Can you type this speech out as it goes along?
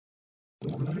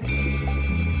Hello,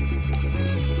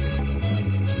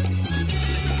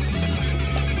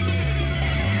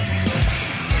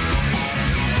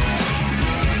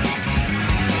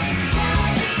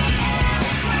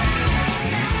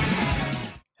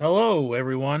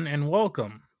 everyone, and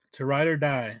welcome to Ride or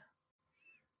Die,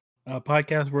 a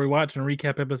podcast where we watch and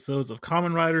recap episodes of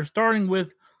Kamen Rider, starting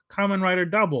with Kamen Rider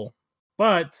Double.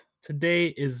 But today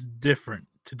is different.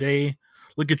 Today,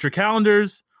 look at your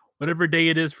calendars. Whatever day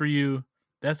it is for you,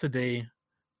 that's the day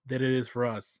that it is for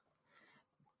us.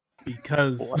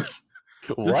 Because What?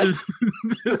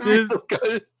 this is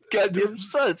goddamn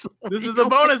sense. This is a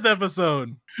bonus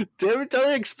episode. Damn it,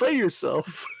 Tyler, explain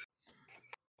yourself.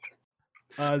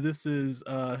 This is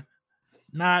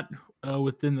not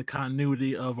within the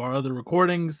continuity of our other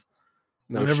recordings.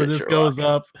 Whenever this goes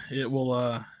up, it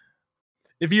will.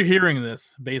 If you're hearing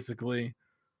this, basically,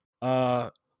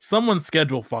 someone's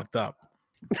schedule fucked up.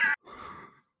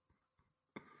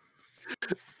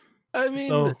 I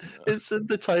mean, it's in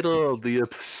the title of the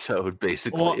episode,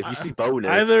 basically. Well, if you see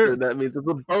bonus, then that means it's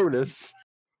a bonus.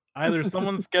 Either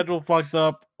someone's schedule fucked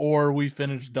up, or we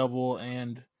finished Double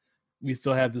and we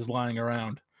still have this lying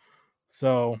around.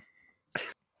 So,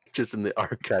 just in the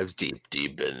archives, deep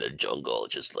in the jungle,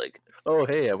 just like, oh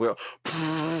hey, we'll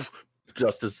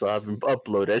Justice off and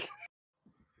upload it.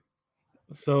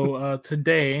 So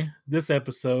today, this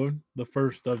episode, the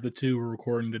first of the two we're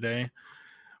recording today,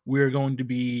 we're going to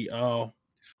be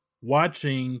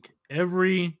watching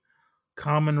every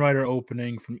Kamen Rider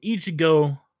opening from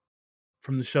Ichigo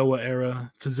from the Showa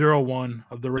era to 01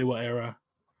 of the Reiwa era.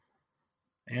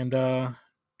 And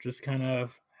just kind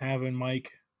of having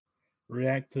Mike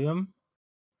react to them.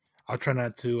 I'll try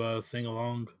not to sing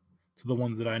along to the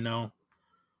ones that I know,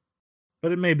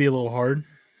 but it may be a little hard.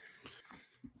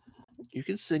 You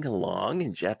can sing along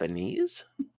in Japanese?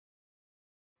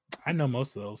 I know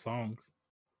most of those songs.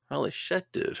 Holy shit,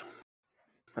 dude.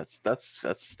 That's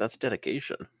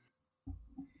dedication.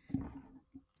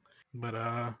 But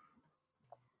I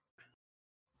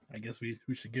guess we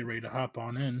should get ready to hop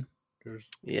on in.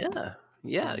 Yeah.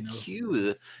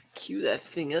 Cue that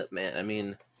thing up, man. I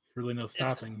mean, really no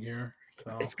stopping here.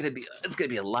 So it's gonna be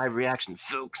a live reaction,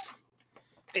 folks.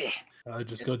 It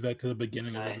just goes back to the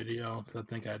beginning of the video. I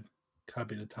think I'd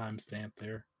copy the timestamp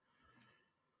there.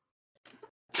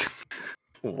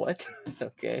 What?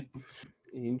 Okay.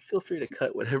 You feel free to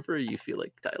cut whatever you feel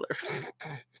like, Tyler.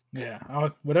 Yeah,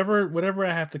 whatever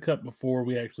I have to cut before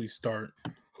we actually start,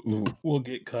 will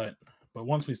get cut. But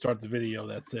once we start the video,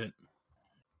 that's it.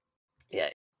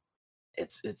 Yeah,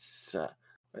 it's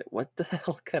what the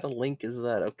hell kind of link is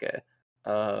that? Okay.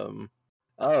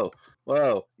 Oh,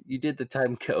 whoa! You did the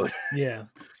time code. Yeah.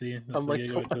 See, I'm like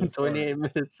 28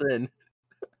 minutes in.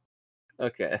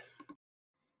 Okay.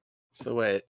 So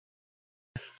wait.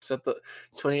 Is that the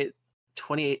 28,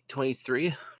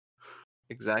 23?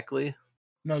 Exactly?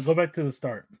 No, go back to the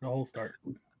start. The whole start.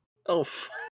 Oh,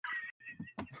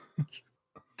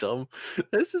 dumb.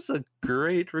 This is a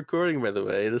great recording, by the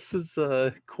way. This is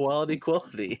quality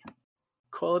content.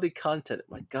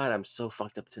 My God, I'm so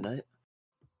fucked up tonight.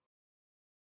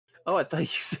 Oh, I thought you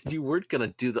said you weren't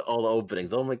gonna do all the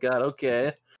openings. Oh my God.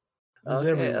 Okay.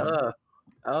 Okay.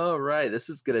 All right, this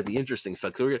is gonna be interesting,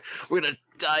 folks. We're gonna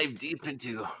dive deep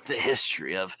into the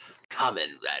history of Kamen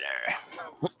Rider.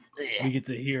 We get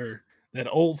to hear that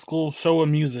old school Showa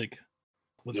music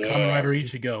with Kamen Rider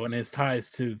Ichigo and his ties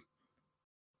to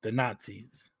the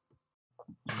Nazis.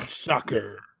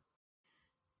 Shocker.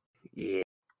 Yeah.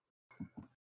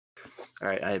 All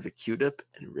right, I have it queued up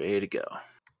and ready to go.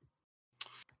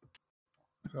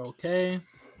 Okay.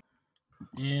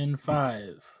 In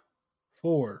 5,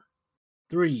 4,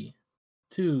 3,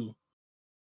 2.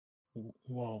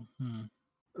 Whoa.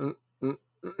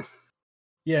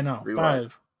 Yeah, no.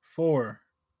 Rewind. 5, 4,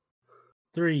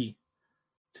 3,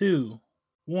 2,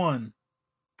 1.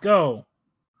 Go.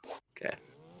 Okay.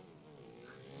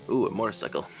 Ooh, a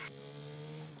motorcycle.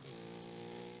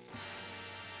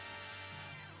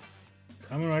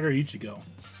 Kamen Rider Ichigo.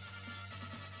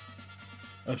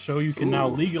 A show you can now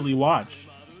legally watch.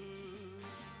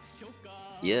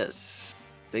 Yes.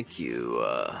 Thank you,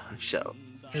 Shout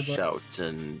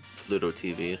and Pluto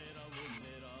TV.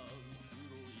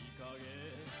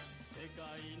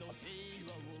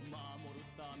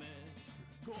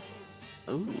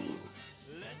 Ooh.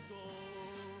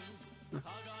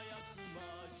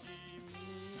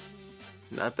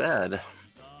 Not bad.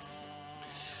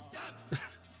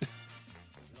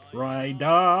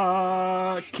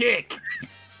 Rider kick.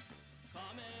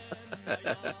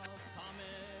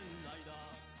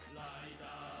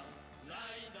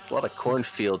 a lot of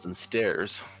cornfields and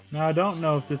stairs. Now, I don't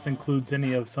know if this includes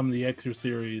any of some of the extra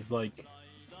series like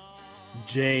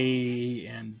J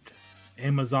and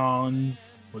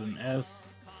Amazons with an S.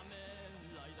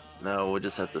 No, we'll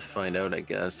just have to find out, I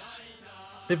guess.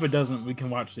 If it doesn't, we can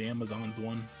watch the Amazons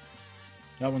one.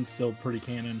 That one's still pretty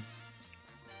canon.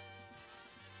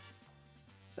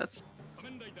 That's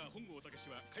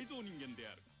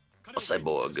a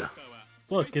cyborg.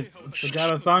 Look, it's the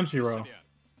god of Sanshiro.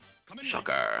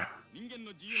 Shocker.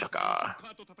 Shocker.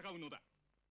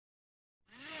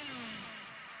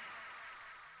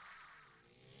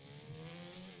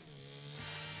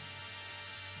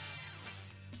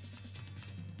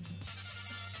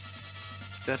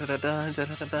 Da da da da da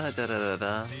da da da da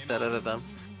da da da da.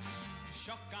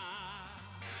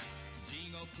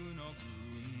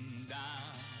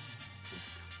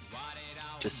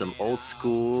 Just some old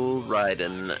school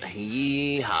riding.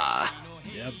 Yeehaw.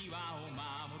 Yep.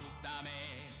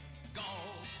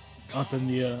 Up in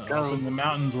the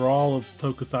mountains where all of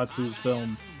Tokusatsu is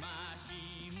filmed.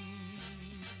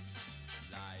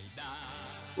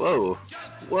 Whoa.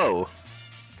 Whoa.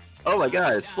 Oh my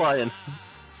god, it's flying.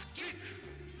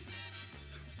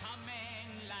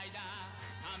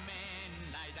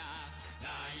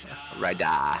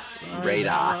 Radar.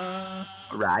 Radar.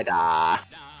 Radar.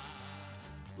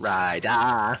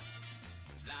 Radar.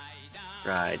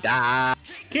 Radar.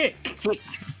 Kick!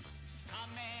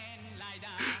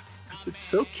 It's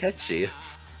so catchy.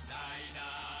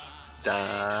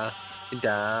 Da.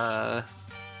 Da.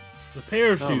 The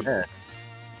parachute.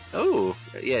 Oh,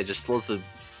 yeah, it just slows the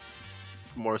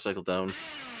motorcycle down.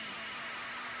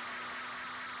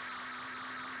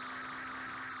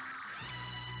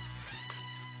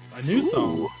 A new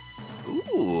song.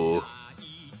 Ooh.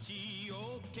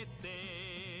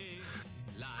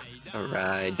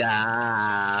 Alright,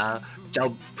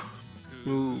 jump.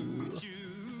 Ooh.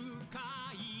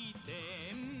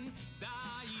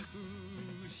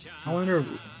 I wonder if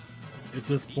at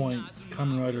this point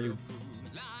Kamen Rider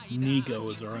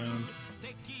Nigo is around.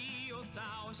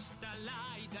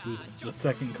 Who's the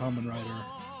second Kamen Rider?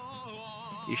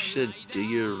 You should do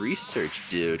your research,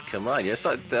 dude. Come on, I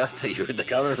thought you were the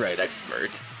Kamen Rider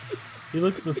expert. He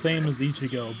looks the same as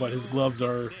Ichigo, but his gloves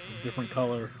are a different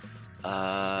color.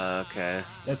 Okay.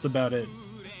 That's about it.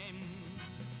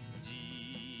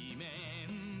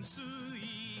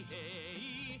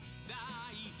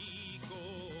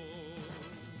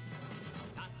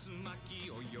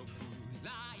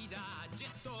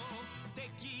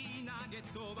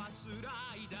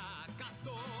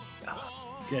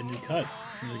 Get a new cut.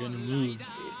 They're gonna move.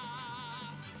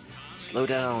 Slow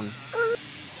down.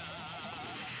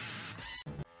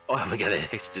 Oh my god, I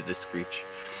exited a screech.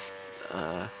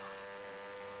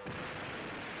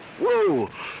 Whoa!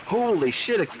 Holy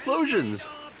shit, explosions!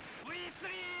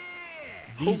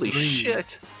 Holy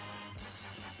shit!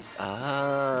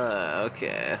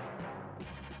 Okay.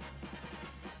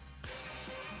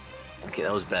 Okay,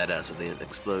 that was badass with the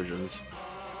explosions.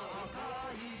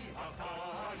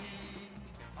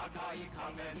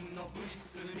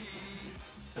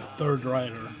 The third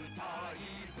rider.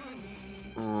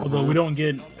 Although we don't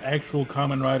get actual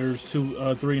Kamen Riders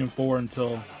 2, 3, and 4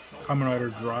 until Kamen Rider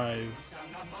Drive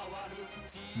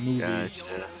movie.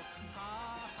 Gotcha.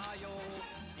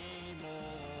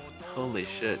 Holy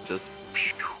shit, just...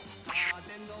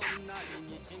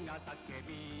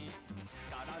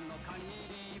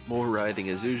 More riding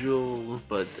as usual,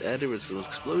 but added with some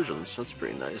explosions. That's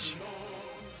pretty nice.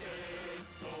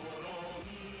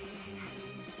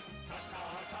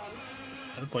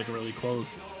 That's like really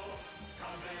close.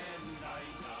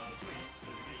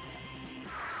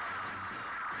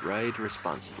 Ride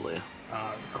responsibly.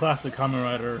 Classic Kamen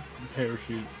Rider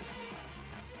parachute.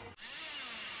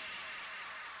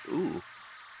 Ooh.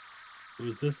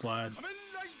 Who's this lad?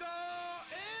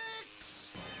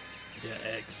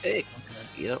 Yeah, X. Hey.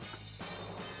 Okay. Yep.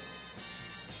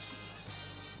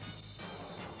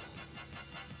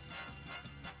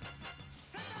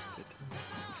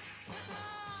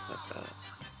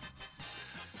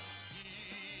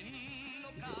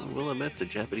 We'll admit the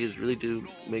Japanese really do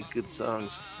make good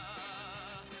songs.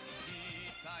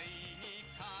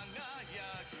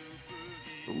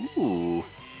 Ooh.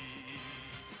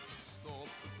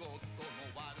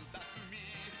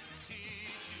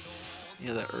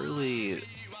 Yeah, the early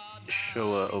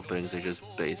Showa openings are just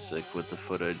basic with the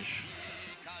footage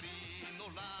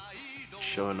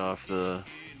showing off the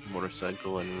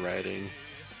motorcycle and riding.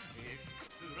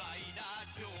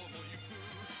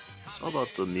 It's all about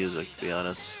the music, to be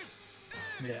honest.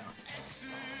 Yeah.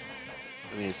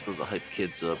 I mean, it's supposed to hype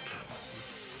kids up.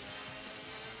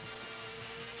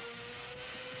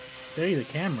 Steady the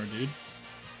camera, dude.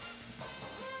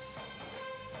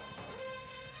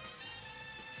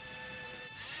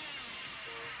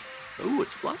 Ooh,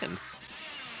 it's flying.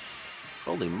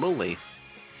 Holy moly.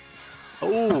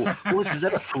 Oh, is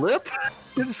that a flip?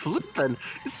 It's flipping.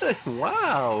 Is that,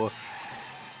 wow.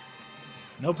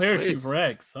 No parachute for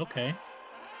X. Okay.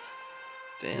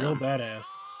 Damn. Real badass.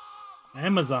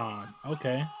 Amazon.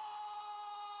 Okay.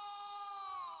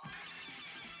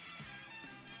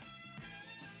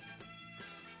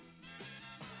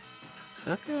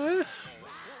 Okay.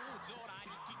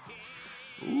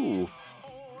 Ooh.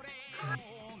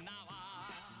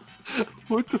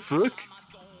 What the fuck?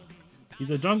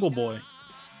 He's a jungle boy.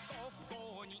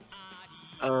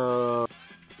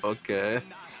 Okay.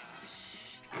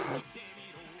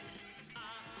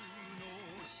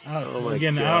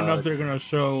 Again, God. I don't know if they're gonna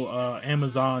show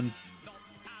Amazon's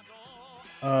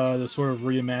the sort of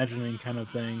reimagining kind of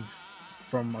thing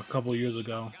from a couple years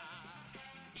ago,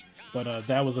 but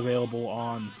that was available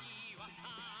on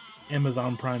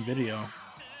Amazon Prime Video.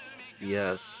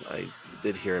 Yes, I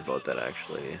did hear about that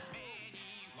actually.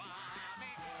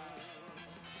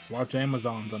 Watch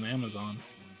Amazon's on Amazon.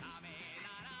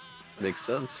 Makes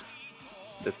sense.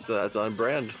 It's on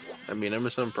brand. I mean,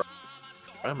 Amazon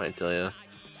Prime, I tell you.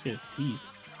 His teeth.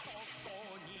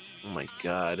 Oh my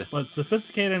god. But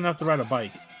sophisticated enough to ride a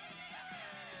bike.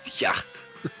 Yeah.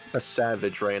 A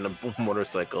savage riding a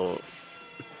motorcycle.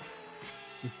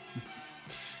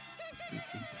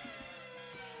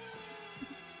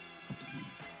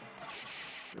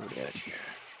 What do we got here?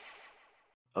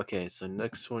 Okay, so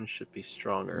next one should be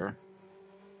stronger.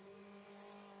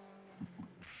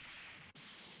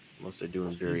 Unless they're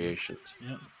doing variations.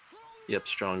 Yep. Yep,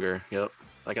 stronger. Yep.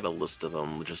 I got a list of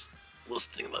them, just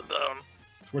listing them down.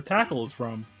 That's where Tackle is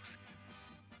from.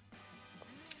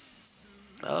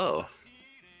 Oh.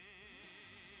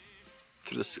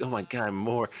 Oh my god,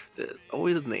 more. It's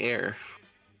always in the air.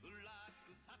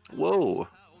 Whoa.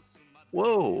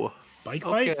 Whoa. Bike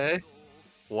fight? Okay.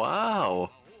 Wow.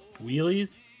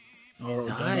 Wheelies?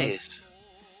 Nice.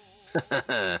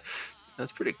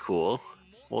 That's pretty cool.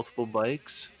 Multiple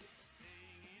bikes.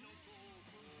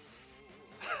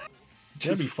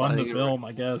 That'd be fun to film,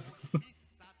 I guess.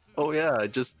 Oh yeah,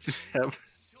 just have.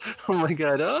 Oh my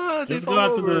god! Just go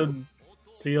out to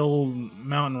the old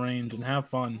mountain range and have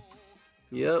fun.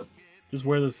 Yep. Just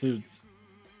wear the suits.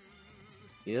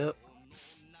 Yep.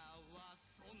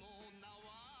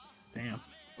 Damn.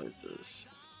 What is this?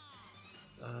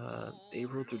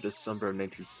 April through December of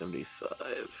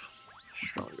 1975.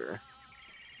 Stronger.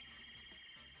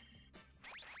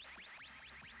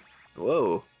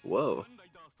 Whoa! Whoa!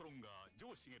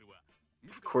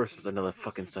 Of course, there's another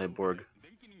fucking cyborg.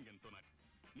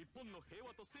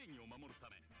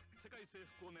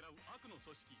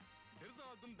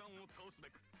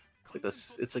 It's like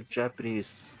this. It's like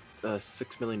Japanese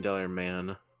 $6 million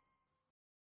man.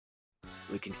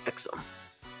 We can fix him.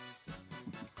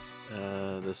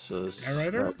 This is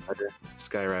Skyrider?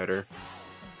 Skyrider.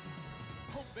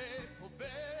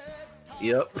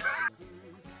 Yep.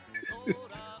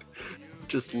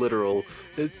 Just literal.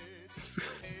 It's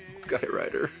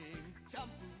Skyrider.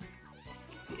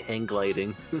 Hang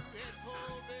gliding.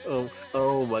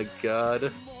 Oh my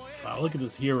god. Wow, look at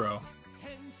this hero.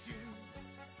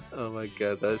 Oh my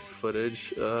god, that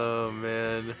footage. Oh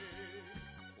man.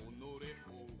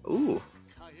 Ooh.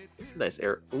 That's a nice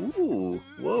air. Ooh.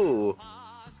 Whoa.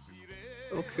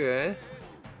 Okay.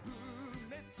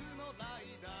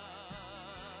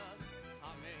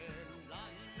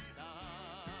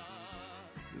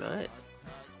 Nice.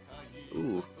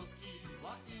 Ooh.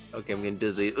 Okay, I'm getting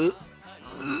dizzy.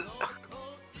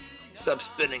 Stop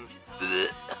spinning.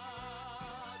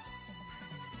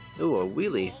 Ooh, a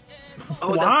wheelie.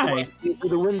 Oh, why? That's through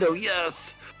the window.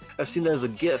 Yes, I've seen that as a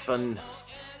GIF on.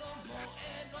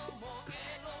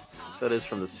 So that is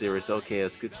from the series. Okay,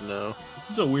 that's good to know.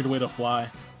 It's a weird way to fly.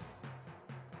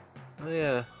 Oh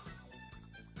yeah.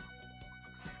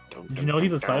 Did you know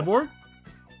he's a cyborg?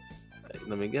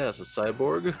 Let me guess, a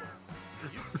cyborg?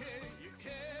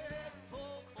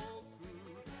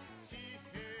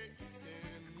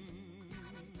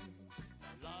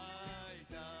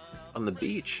 On the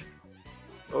beach.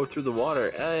 Oh, through the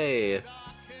water. Hey!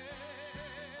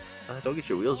 Don't get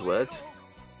your wheels wet.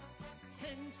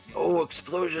 Oh,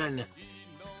 explosion!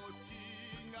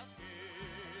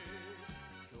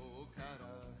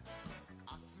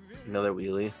 Another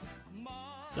wheelie. Is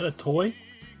that a toy?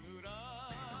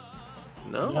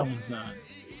 No. That one's not.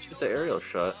 It's just an aerial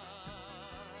shot.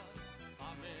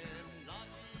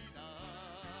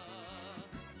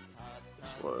 This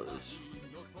was...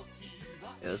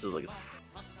 Yeah, this is like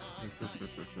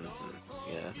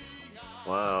Yeah.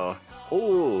 Wow.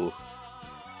 Oh.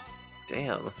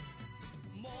 Damn.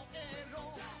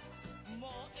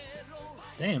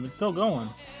 Damn, it's still going.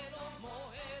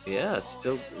 Yeah,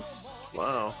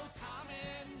 wow.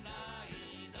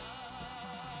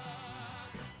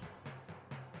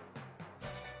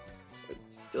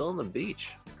 It's still on the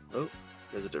beach. Oh,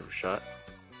 there's a different shot.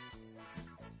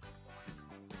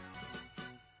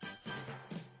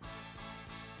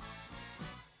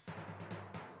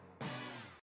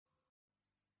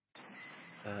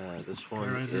 This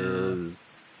one is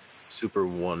Super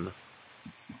 1.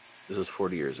 This is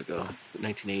 40 years ago,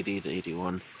 1980 to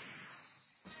 81.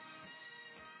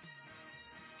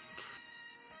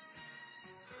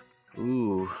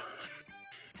 Ooh.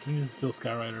 I think it's still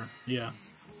Skyrider. Yeah,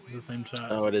 it's the same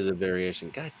shot. Oh, it is a variation.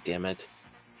 God damn it.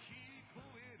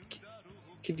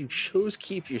 Can you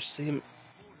keep your same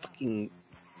fucking...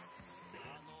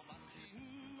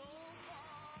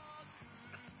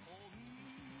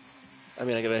 I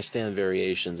mean, I can understand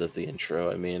variations of the intro.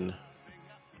 I mean,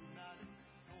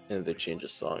 and if they change a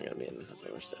song, I mean, that's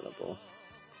understandable.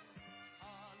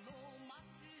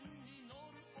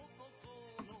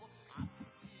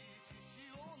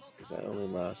 Because that only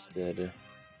lasted...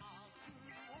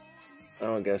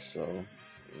 Oh, I guess so.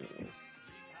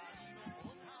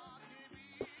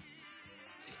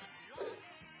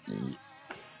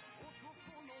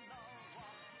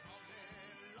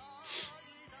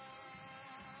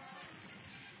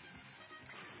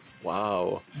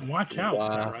 Wow. And watch out,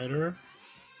 Skyrider.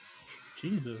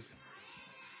 Jesus.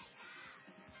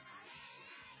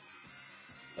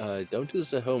 Don't do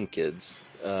this at home, kids.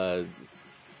 Go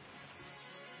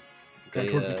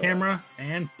towards the camera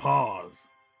and pause.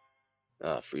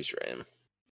 Freeze frame.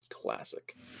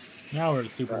 Classic. Now we're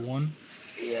at Super 1.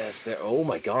 Yes, there. Oh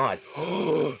my god.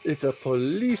 It's a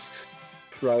police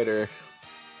rider.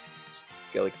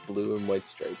 It's got like blue and white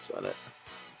stripes on it.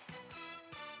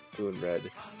 Blue and red.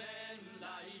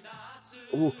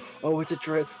 Oh, it's a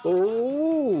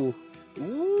Oh!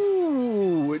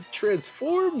 Ooh! It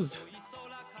transforms!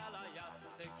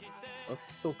 Oh,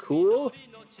 that's so cool.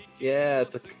 Yeah,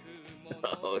 it's a...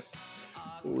 Oh,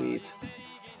 sweet.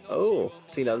 Oh,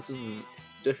 see, now this is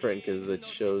different because it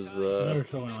shows They're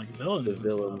showing like villains. The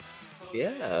villains.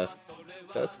 Yeah,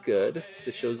 that's good.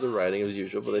 It shows the writing as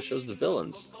usual, but it shows the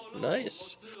villains.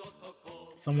 Nice.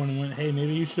 Someone went, hey,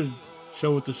 maybe you should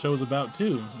show what the show's about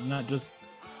too, not just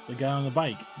the guy on the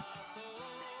bike.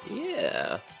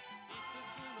 Yeah.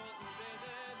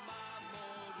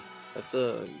 That's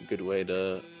a good way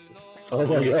to... Oh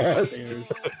my god.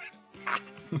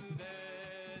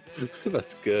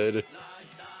 That's good.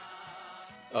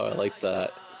 Oh, I like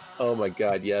that. Oh my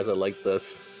god, yes, I like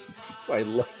this. I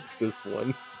like this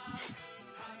one.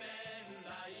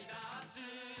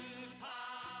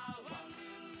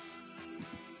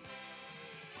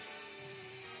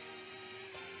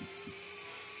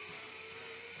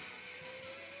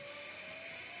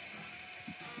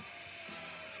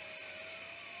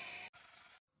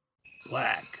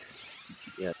 Black.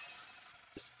 Yeah,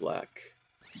 it's black.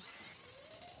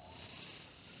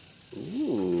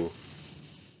 Ooh.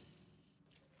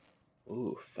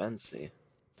 Ooh, fancy.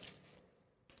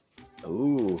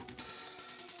 Ooh.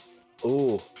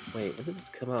 Oh, wait, when did this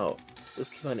come out? This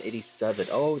came out in 87.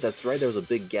 Oh, that's right, there was a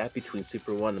big gap between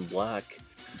Super 1 and Black.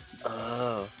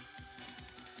 Oh.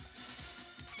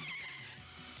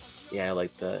 Yeah, I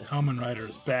like that. Kamen Rider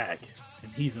is back,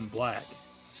 and he's in black.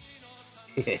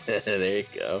 Yeah, there you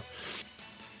go.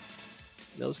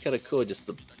 That was kind of cool, just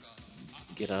to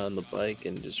get on the bike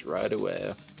and just ride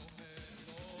away.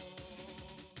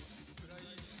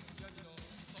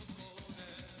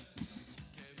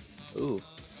 Ooh,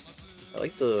 I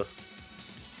like the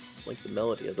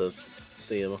melody of this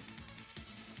theme.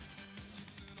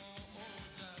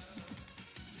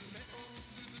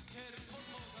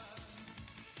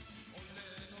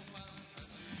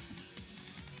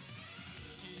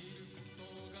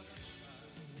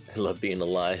 I love being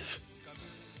alive.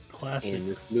 Classic.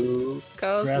 In blue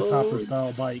cosmos. Grasshopper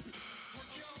style bike.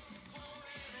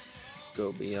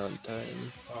 Go beyond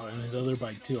time. Oh, and his other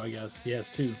bike too, I guess. He has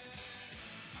two.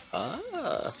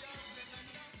 Ah.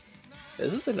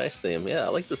 This is a nice theme. Yeah, I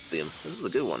like this theme. This is a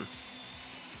good one.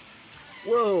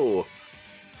 Whoa!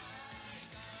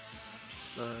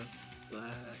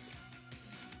 Black.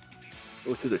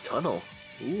 Go through the tunnel.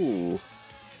 Ooh.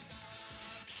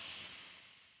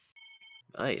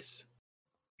 Nice.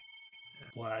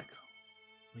 Black.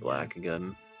 Black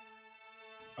again.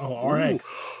 Oh, RX.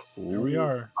 Ooh. Here we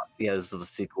are. Yeah, this is the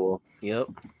sequel. Yep.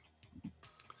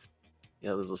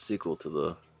 Yeah, this is a sequel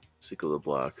to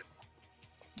Black.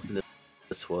 And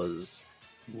this was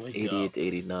Wake 88 up. to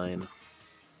 89.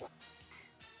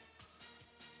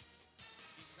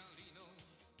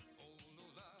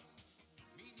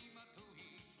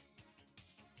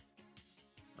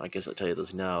 I guess I'll tell you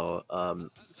this now.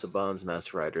 Saban's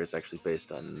Masked Rider is actually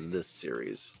based on this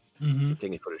series. Mm-hmm. So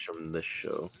taking footage from this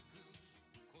show.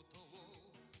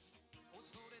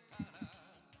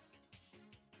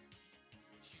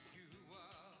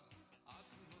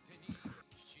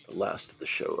 The last of the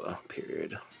Showa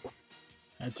period.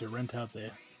 Had to rent out the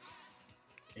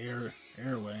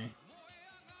airway.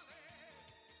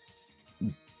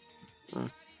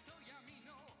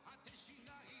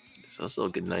 It's also a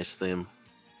good, nice theme.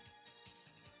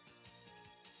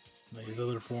 Like his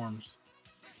other forms.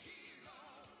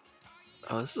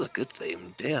 Oh, this is a good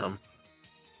theme. Damn.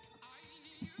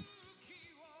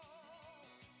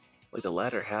 Like the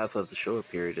latter half of the Showa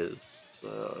period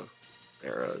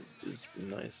era is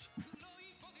nice.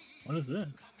 What is this?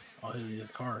 Oh, his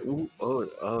car. Ooh,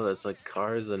 oh, that's like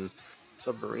cars and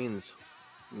submarines.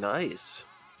 Nice.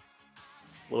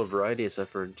 A little variety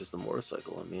except for just the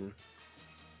motorcycle, I mean.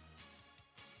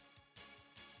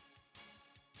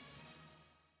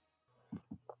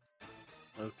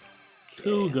 Okay.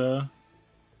 Kuga.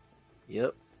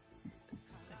 Yep.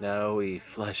 Now we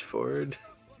flash forward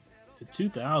to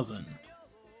 2000.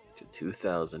 To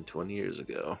 2000, 20 years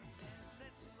ago.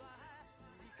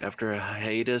 After a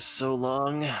hiatus so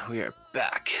long, we are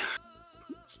back.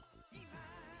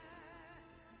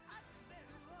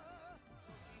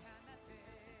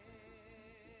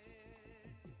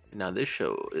 Now this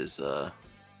show is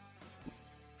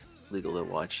legal to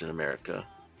watch in America,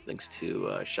 thanks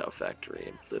to Shout Factory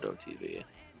and Pluto TV.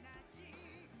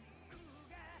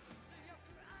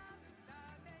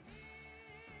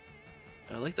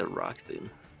 I like the rock theme.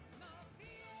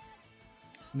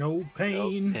 No pain.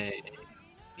 No pain.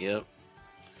 Yep.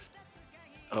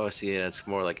 Oh, see, it's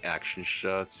more like action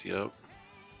shots. Yep.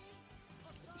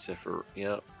 Except for,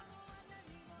 yep.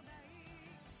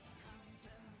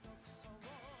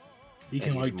 He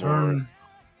can like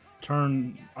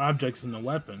turn objects into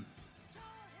weapons.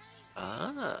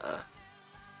 Ah.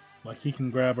 Like he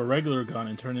can grab a regular gun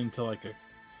and turn it into like a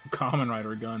Kamen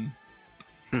Rider gun.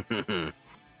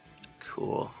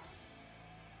 Cool.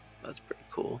 That's pretty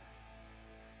cool.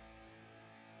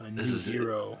 A new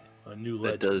hero, a new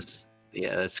legend. That does,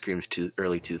 yeah, that screams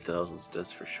early 2000s,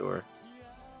 that's for sure.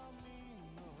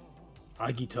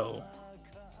 Agito.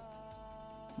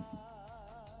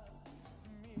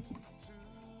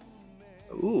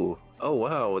 Ooh, oh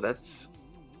wow, that's,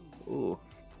 ooh.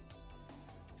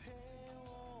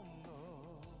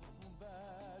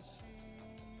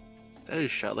 That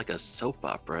is shot like a soap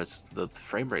opera. The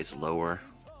frame rate's lower.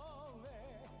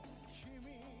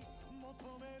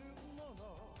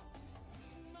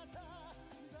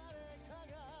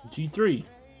 G3,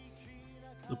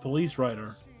 the police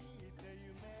rider.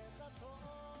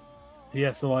 He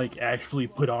has to like actually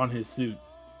put on his suit.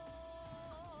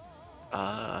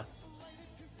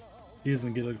 He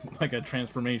doesn't get a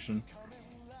transformation.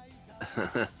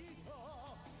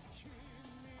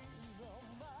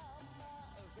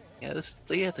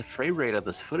 Yeah, the frame rate of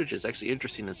this footage is actually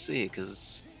interesting to see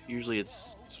because usually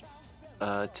it's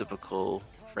typical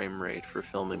frame rate for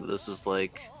filming, but this is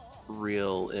like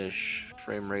real-ish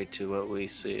frame rate to what we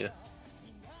see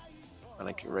on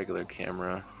a regular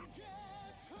camera.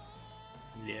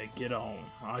 Yeah, get on,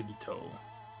 Agito.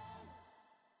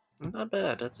 Not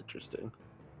bad, that's interesting.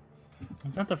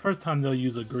 It's not the first time they'll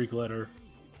use a Greek letter.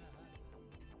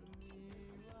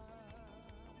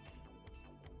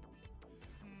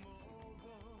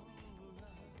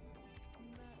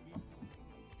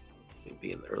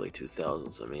 Maybe in the early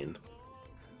 2000s, I mean,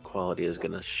 quality is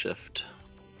gonna shift.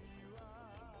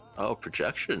 Oh,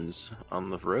 projections on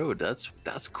the road, that's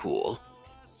cool.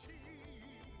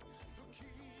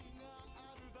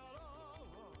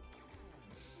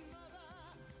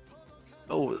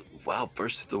 Oh, wow,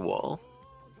 burst through the wall.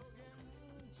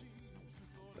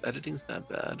 Editing's not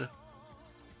bad.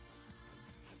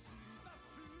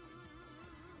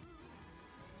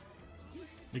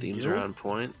 Themes are on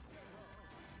point.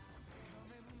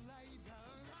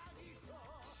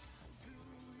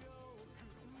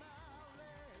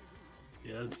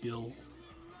 Yeah, it's gills.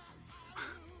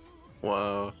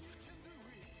 Wow.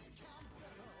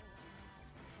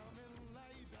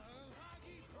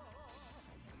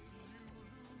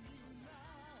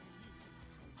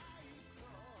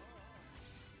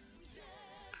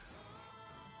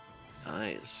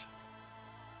 Nice.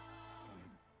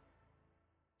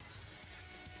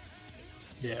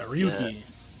 Yeah, Ryuki.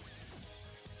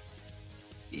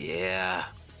 Yeah.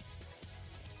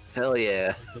 Hell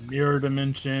yeah. The mirror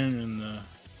dimension and the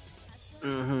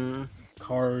Mm-hmm.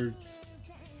 Cards.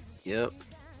 Yep.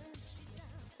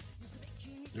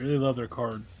 I really love their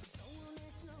cards.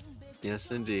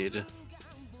 Yes, indeed.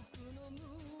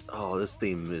 Oh, this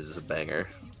theme is a banger.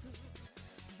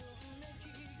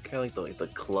 Kind of like the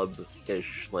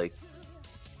club-ish, like.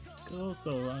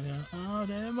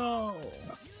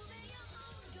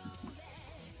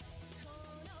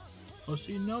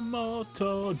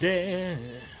 Oshinomoto de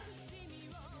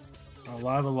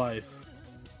Alive Alive.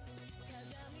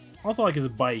 Also like his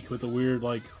bike with the weird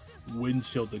like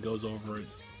windshield that goes over it.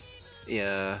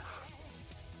 Yeah.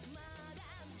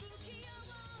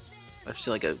 I've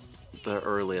seen like the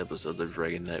early episodes of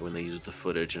Dragon Knight when they used the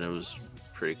footage, and it was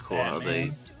pretty cool how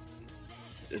they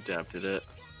adapted it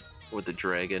with the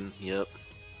dragon. Yep.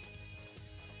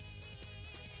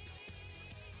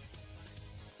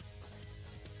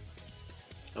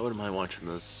 I wouldn't mind watching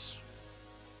this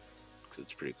because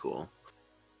it's pretty cool.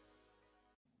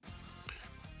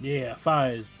 Yeah,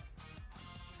 Fies.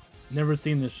 Never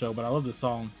seen this show, but I love this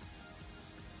song.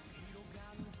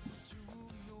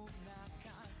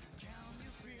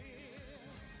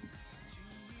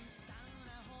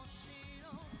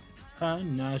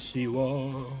 Hanashi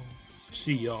wo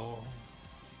shiyou.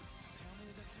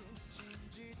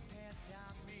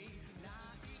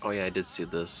 Oh yeah, I did see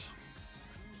this.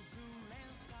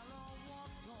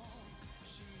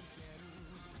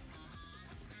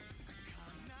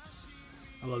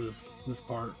 I love this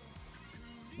part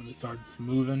when it starts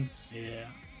moving. Yeah.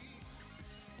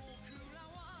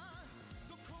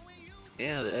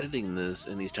 Yeah, the editing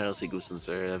in these title sequences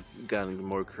have gotten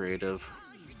more creative.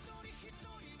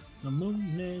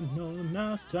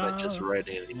 Not just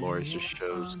writing anymore, it just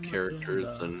shows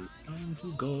characters and. Time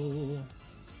to go.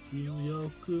 強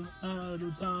くあ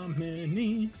るため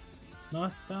に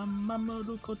また守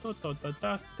ることと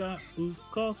戦う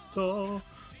こと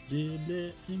自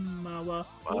で今は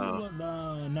終わ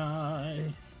らな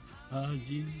い走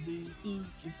り続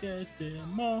けて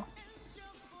も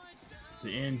The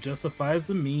end justifies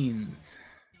the means.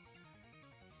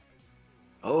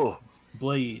 Oh,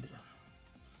 Blade.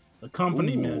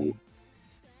 Accompaniment. Ooh.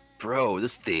 Bro,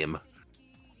 this theme.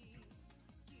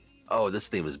 Oh, this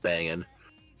theme is banging.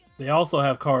 They also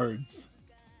have cards.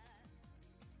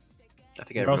 I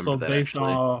think They're I remember also that based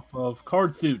actually. off of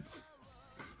card suits.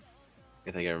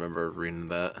 I think I remember reading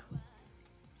that.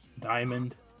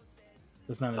 Diamond.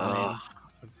 That's not his name. I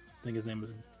think his name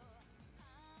is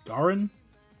Garin?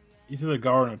 He's either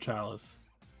Garin or Chalice.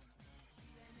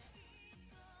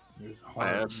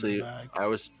 Honestly, I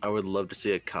would love to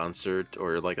see a concert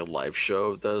or like a live show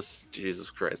of this. Jesus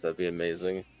Christ, that'd be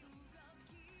amazing.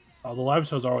 Oh, the live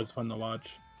shows are always fun to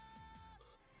watch.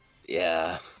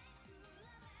 Yeah.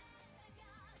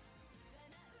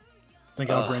 I think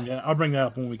I'll bring that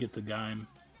up when we get to Gaim.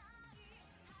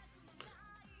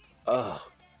 Oh.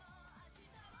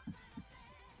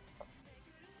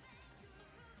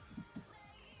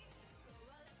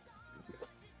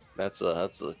 That's a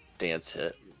dance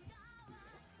hit.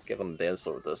 Get on the dance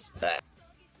floor with this.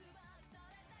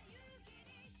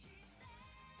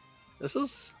 This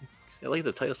is, I like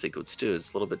the title sequence too. It's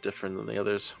a little bit different than the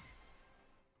others.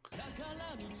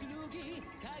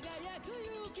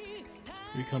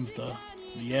 Here comes the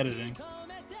editing.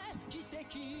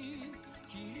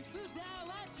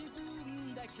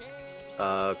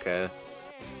 Okay.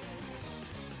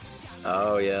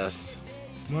 Oh yes.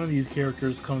 One of these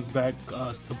characters comes back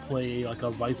to play like a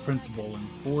vice principal in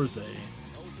Forza.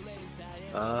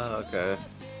 Okay.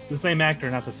 The same actor,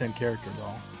 not the same character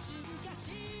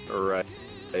though. Right.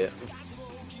 Yeah.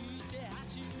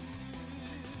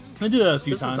 I do that a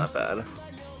few This times. is not bad.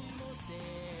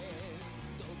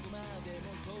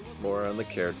 More on the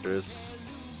characters,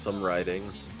 some writing.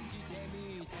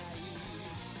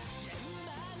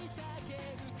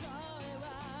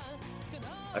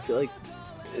 I feel like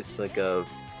it's like a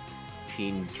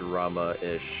teen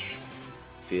drama-ish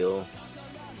feel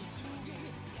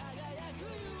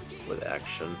with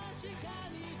action.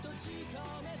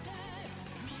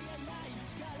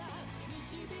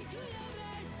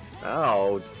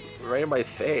 Ow! Right in my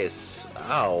face.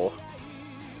 Ow.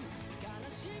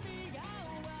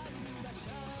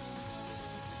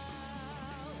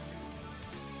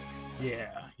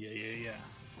 Yeah.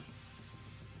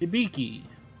 Hibiki.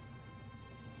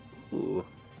 Ooh.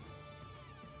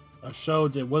 A show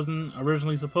that wasn't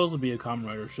originally supposed to be a Kamen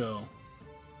Rider show.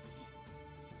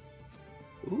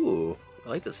 Ooh, I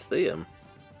like this theme.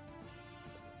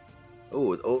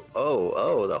 Ooh,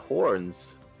 oh, the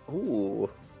horns. Ooh.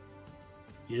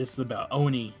 Yeah, this is about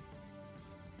Oni.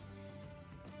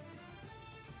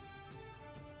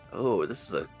 Oh, this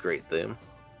is a great theme.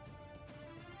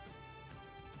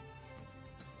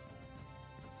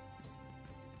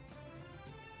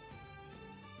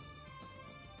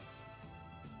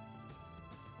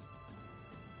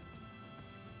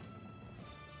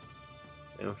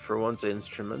 And for once,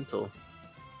 instrumental.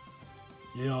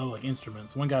 Yeah, like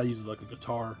instruments. One guy uses like a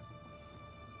guitar.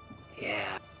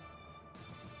 Yeah.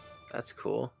 That's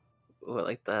cool. Ooh, I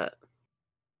like that.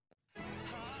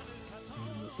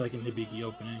 And the second Hibiki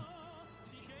opening.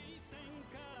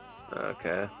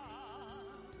 Okay.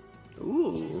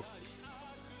 Ooh.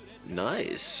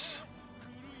 Nice.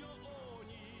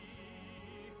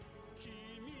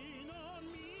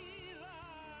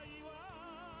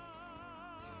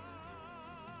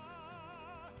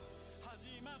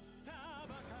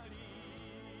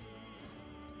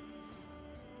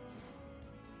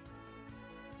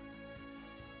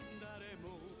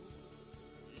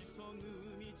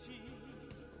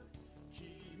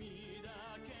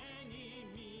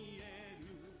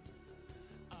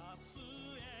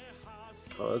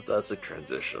 Oh, that's a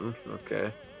transition.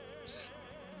 Okay.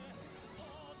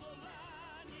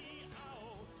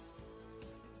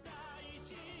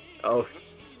 Oh,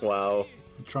 wow.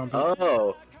 Trumpet.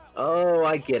 Oh,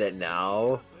 I get it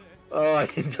now. Oh,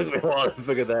 it took me a while to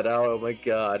figure that out. Oh my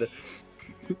god.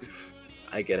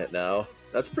 I get it now.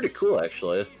 That's pretty cool,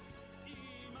 actually.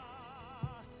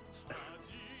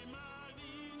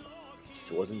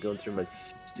 Just wasn't going through my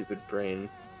stupid brain.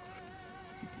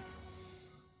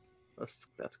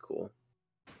 That's cool.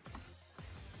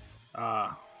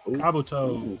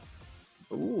 Kabuto.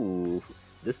 Ooh.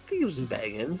 This thing is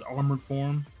banging. His armored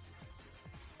form.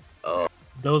 Oh.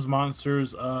 Those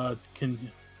monsters can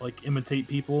like imitate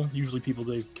people, usually people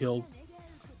they've killed.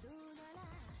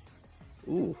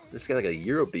 Ooh, this got like a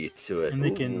Euro beat to it. And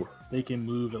they can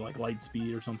move at like light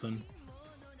speed or something.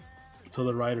 So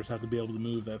the riders have to be able to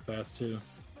move that fast too.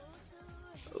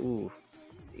 Ooh.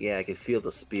 Yeah, I can feel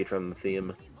the speed from the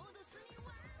theme.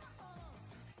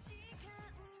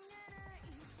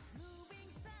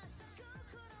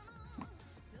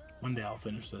 One day I'll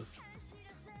finish this.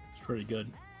 It's pretty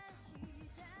good.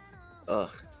 Ugh.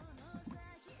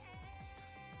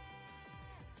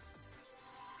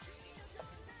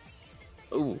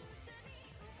 Ooh.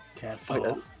 Cast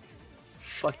off.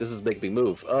 Fuck, this is a big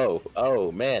move.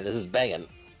 Oh man, this is banging.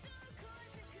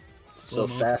 So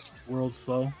fast. World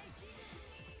slow.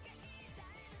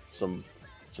 Some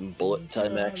bullet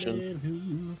time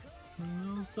action.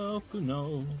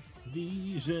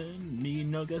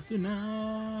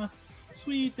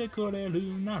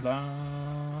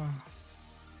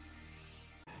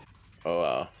 Oh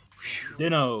wow.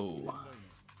 Dino.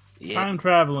 Yeah. Time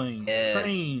traveling. Yes.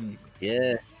 Train.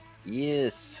 Yeah.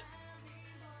 Yes.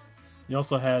 He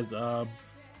also has the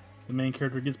main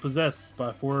character gets possessed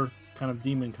by 4 kind of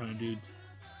demon kind of dudes.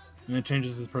 And it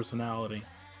changes his personality.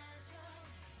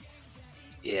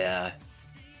 Yeah.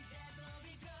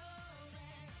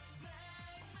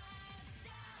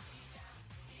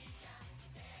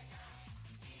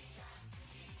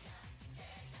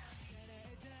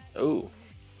 Oh.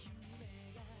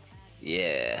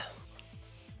 Yeah.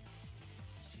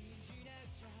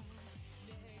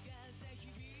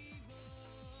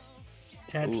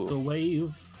 Catch the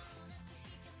wave.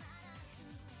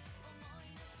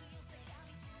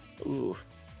 Ooh.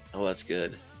 Oh, that's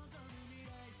good.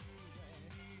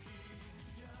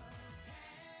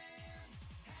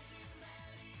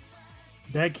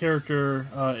 That character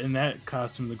in that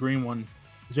costume, the green one,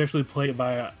 is actually played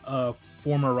by a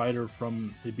former writer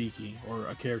from Hibiki, or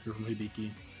a character from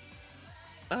Hibiki.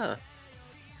 Ah.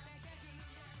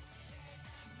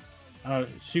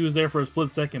 She was there for a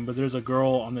split second, but there's a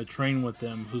girl on the train with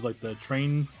them who's like the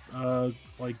train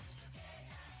like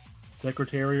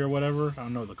secretary or whatever. I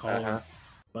don't know what to call her,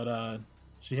 but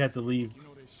she had to leave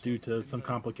due to some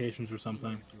complications or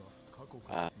something.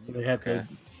 So they had to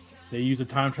they use a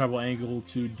time travel angle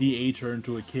to de-age her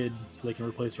into a kid so they can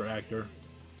replace her actor.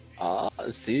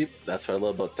 See, that's what I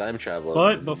love about time travel.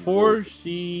 But before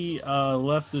she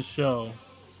left the show,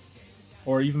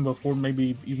 or even before,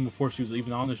 maybe even before she was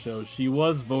even on the show, she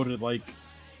was voted like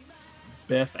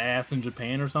best ass in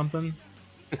Japan or something.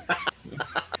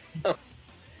 Oh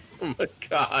my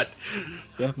god.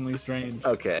 Definitely strange.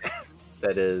 Okay.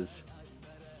 That is.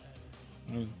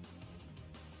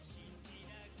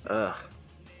 Ugh.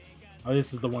 Oh,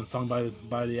 this is the one sung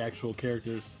by the actual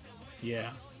characters.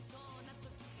 Yeah.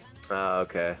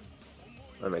 Okay.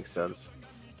 That makes sense.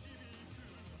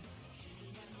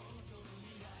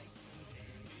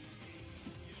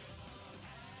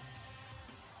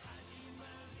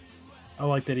 I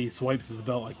like that he swipes his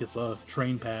belt like it's a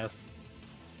train pass.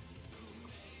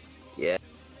 Yeah.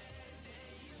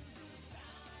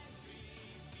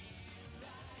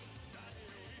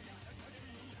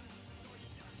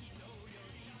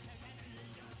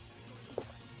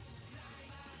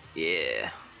 Yeah.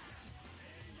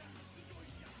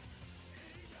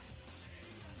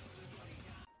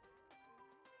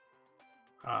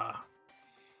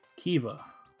 Kiva.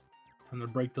 Time to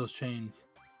break those chains.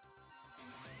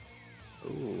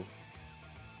 Ooh.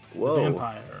 The Whoa.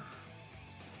 vampire.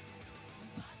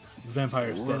 The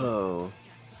vampire aesthetic. Whoa.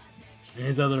 And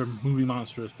his other movie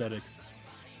monster aesthetics.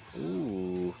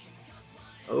 Ooh.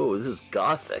 Oh, this is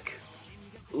gothic.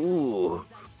 Ooh.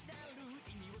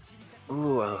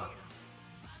 Ooh.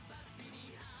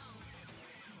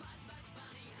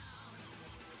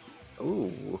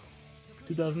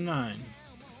 2009.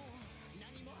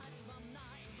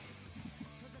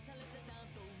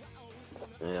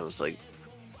 Yeah, it was like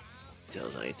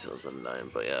 2008, 2009,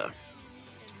 but yeah.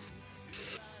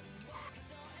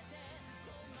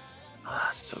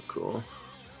 Ah, so cool.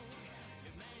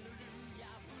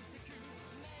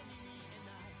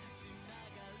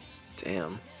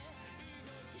 Damn.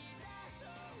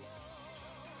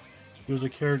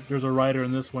 There's a writer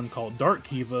in this one called Dark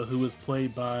Kiva who was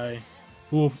played by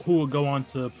who will go on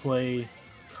to play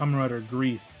Kamen Rider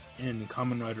Grease in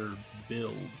Kamen Rider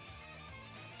Build.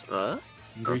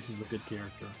 And Grease is a good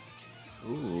character.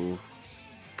 Ooh.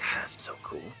 God, that's so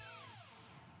cool.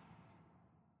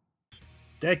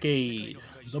 Decade.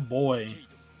 The Boy.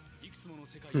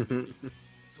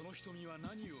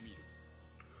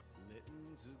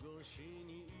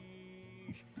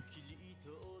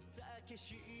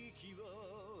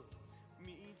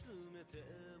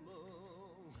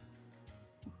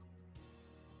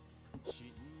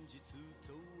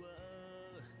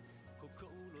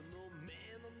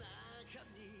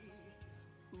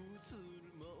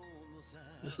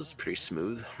 This is pretty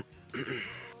smooth. I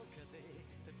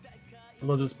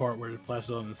love this part where it flashes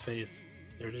on his face.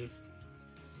 There it is.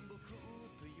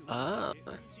 Ah.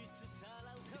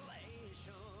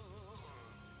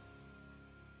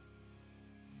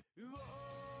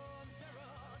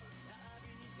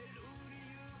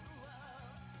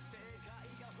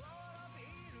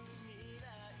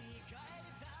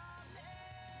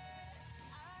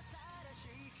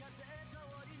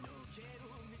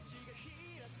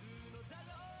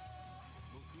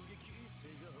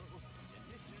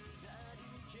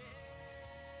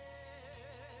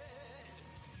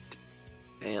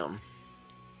 Damn.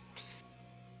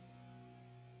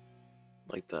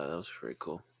 Like that. That was very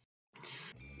cool.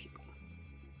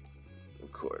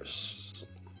 Of course.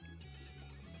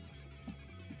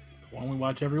 The one we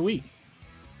watch every week.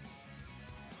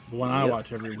 The one I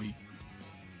watch every week.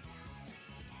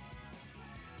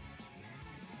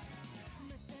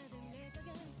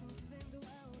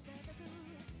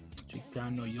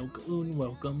 Chikano Yoko-un,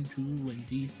 welcome to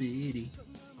Windy City.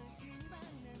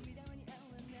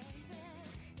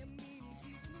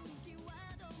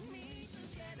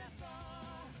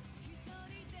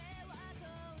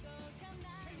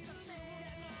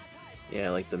 Yeah, I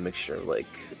like the mixture of like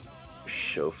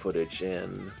show footage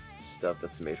and stuff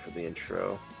that's made for the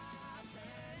intro.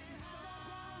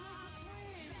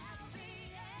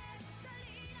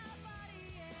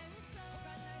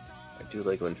 I do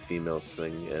like when females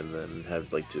sing and then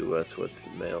have like duets with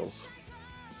males.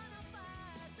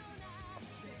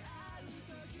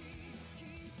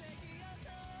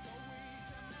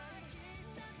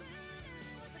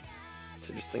 It's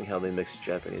interesting how they mix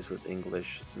Japanese with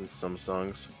English in some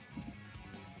songs.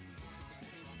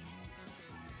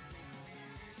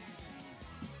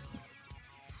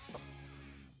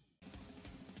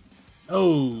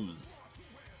 O's.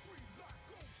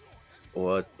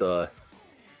 What the?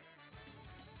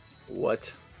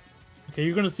 What? Okay,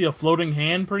 you're gonna see a floating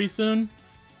hand pretty soon.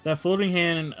 That floating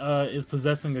hand is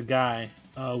possessing a guy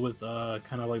with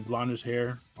kind of like blondish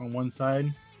hair on one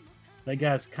side. That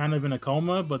guy's kind of in a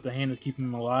coma, but the hand is keeping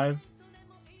him alive.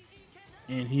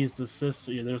 And he's the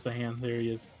sister. Yeah, there's a hand. There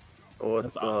he is.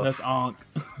 That's Ankh.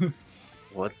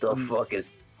 What the fuck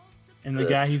is? And the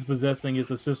guy he's possessing is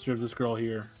the sister of this girl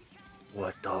here.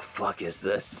 What the fuck is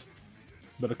this?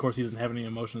 But of course, he doesn't have any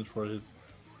emotions for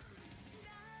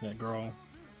that girl.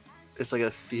 It's like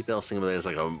a female singer, but there's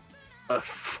like a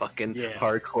fucking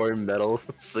hardcore metal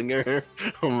singer.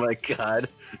 Oh my god.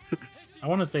 I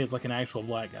want to say it's like an actual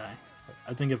black guy.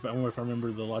 I think if I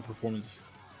remember the live performance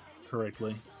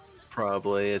correctly.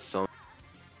 Probably it sounds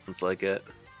like it.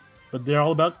 But they're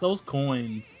all about those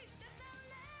coins.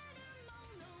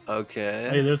 Okay.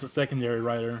 Hey, there's a secondary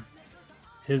writer.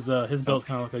 His belt's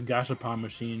kind of like a gashapon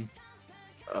machine.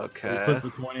 Okay. He puts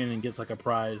the coin in and gets like a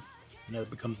prize, and that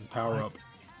becomes his power up.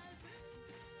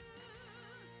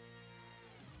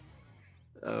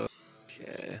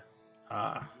 Okay.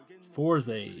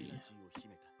 Forza.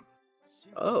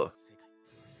 Oh.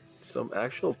 Some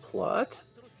actual plot?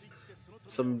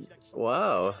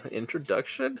 Wow,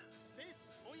 introduction?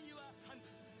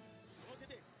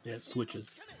 Yeah, it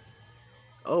switches.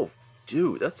 Oh,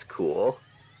 dude, that's cool.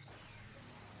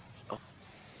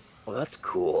 Oh, that's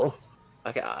cool.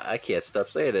 I can't stop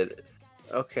saying it.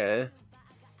 Okay.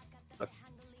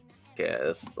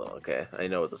 Okay, okay. I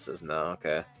know what this is now.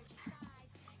 Okay.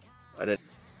 I didn't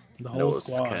The know whole it was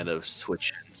squad. kind of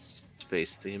Switch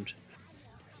space themed.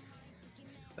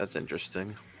 That's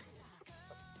interesting.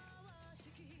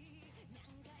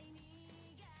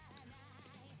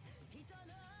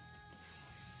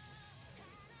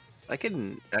 I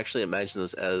can actually imagine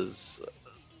this as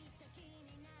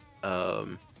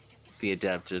be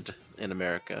adapted in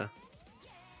America.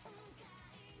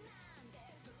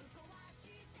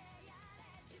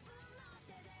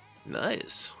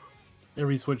 Nice.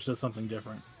 Every Switch does something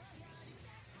different.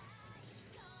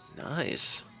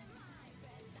 Nice.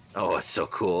 Oh, it's so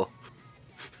cool.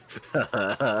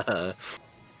 I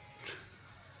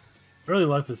really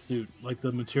like the suit, like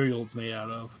the material it's made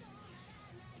out of.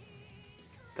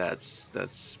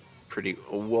 That's pretty.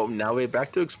 Well, now we're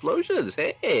back to explosions.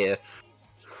 Hey,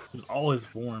 In all his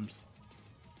forms.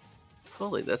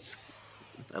 holy, that's.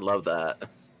 I love that.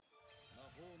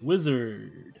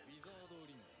 Wizard.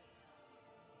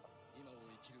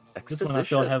 Exposition. This one I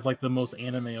feel has like the most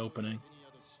anime opening.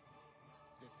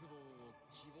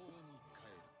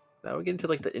 Now we get into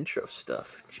like the intro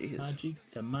stuff. Jeez.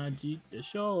 Magic, the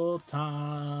show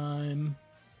time.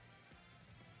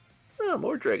 Oh,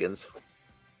 more dragons.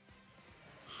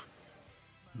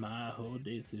 Maho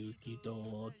desuki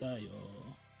to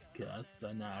tayo.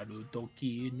 Kasanaru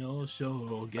toki no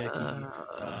shogeki.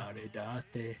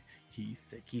 Aredate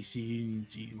kiseki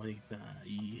shinji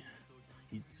manitai.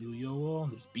 Itsuyo.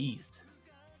 There's Beast.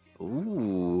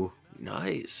 Ooh,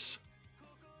 nice.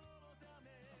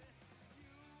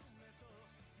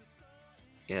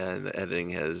 Yeah, and the editing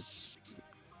has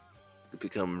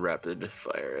become rapid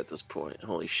fire at this point.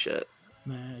 Holy shit.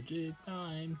 Magic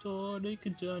time,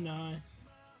 Torikujanai.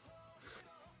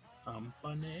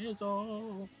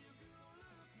 Ampanezo.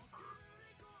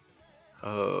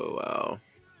 Oh, wow.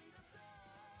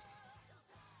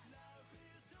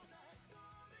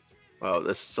 Wow,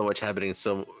 there's so much happening.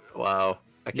 Wow.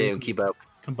 I can't even keep up.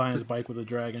 Combine his bike with a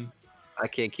dragon. I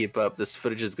can't keep up. This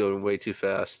footage is going way too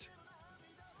fast.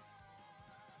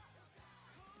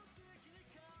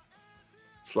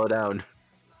 Slow down.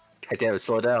 God damn it,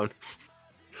 slow down.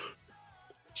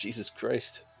 Jesus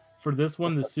Christ. For this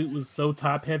one, the suit was so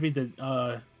top heavy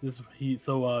that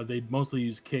they mostly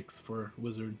use kicks for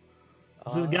Wizard.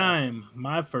 This is Gaim,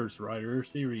 my first writer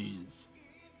series.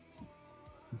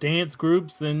 Dance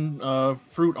groups and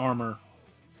fruit armor.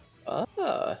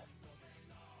 Look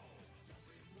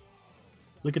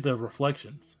at the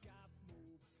reflections.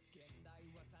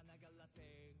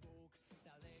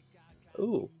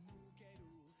 Ooh.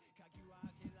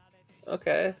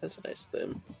 Okay, that's a nice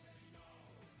theme.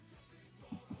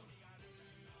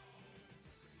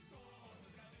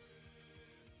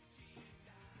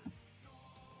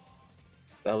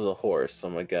 That was a horse. Oh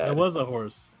my god. That was a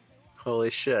horse. Holy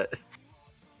shit.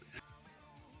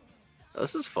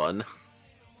 This is fun.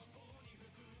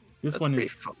 This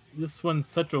one's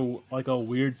such a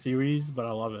weird series, but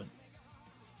I love it.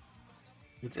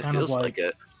 It's kind of like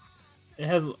it. It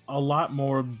has a lot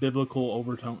more biblical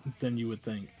overtones than you would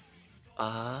think.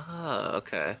 Ah,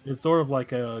 okay. It's sort of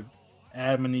like a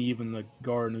Adam and Eve in the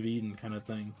Garden of Eden kind of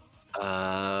thing.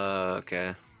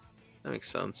 Okay. That makes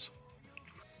sense.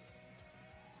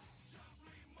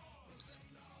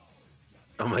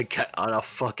 Oh my god, on a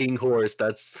fucking horse,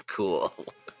 that's cool.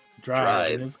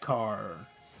 Drive in his car.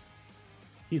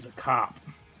 He's a cop.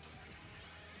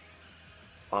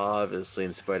 Obviously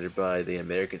inspired by the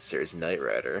American series Knight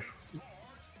Rider.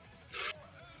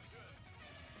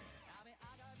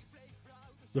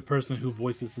 The person who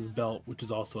voices his belt, which is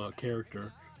also a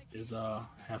character, is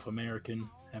half American,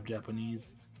 half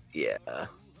Japanese. Yeah.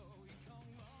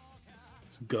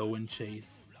 It's Go and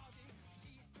Chase.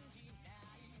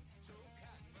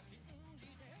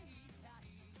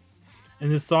 And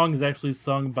this song is actually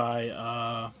sung by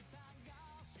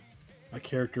a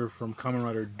character from Kamen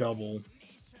Rider Double.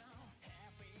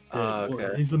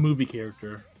 Okay. He's a movie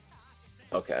character.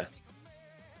 Okay.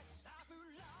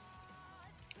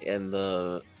 And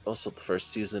also the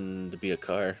first season to be a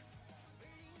car.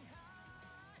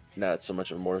 Not so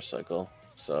much of a motorcycle,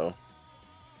 so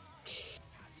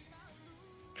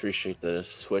appreciate the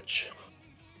switch.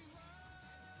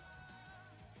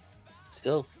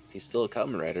 Still, he's still a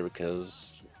Kamen Rider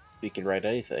because he can ride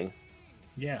anything.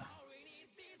 Yeah.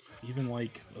 Even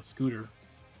like a scooter.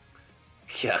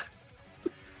 Yeah.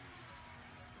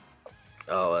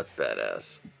 Oh, that's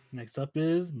badass. Next up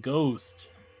is Ghost.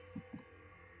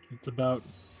 It's about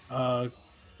the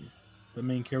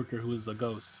main character who is a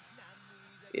ghost.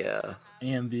 Yeah.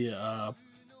 And the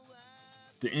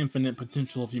the infinite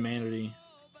potential of humanity,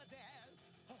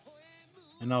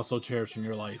 and also cherishing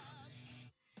your life.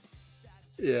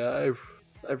 Yeah,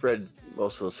 I've read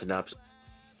most of the synopsis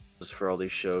for all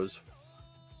these shows.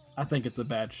 I think it's a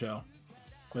bad show,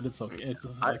 but it's okay.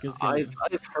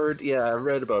 I've heard, yeah, I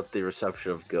read about the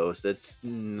reception of Ghost. It's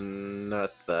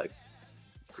not that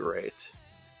great.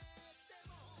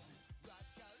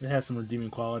 It has some redeeming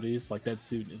qualities, like that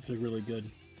suit. It's really good.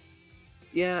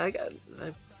 Yeah,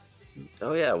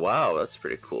 oh yeah, wow, that's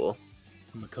pretty cool.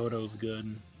 Makoto's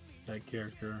good. That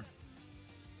character.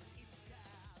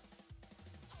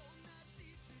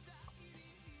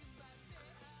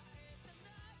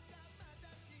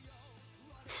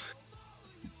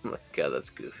 Oh my god,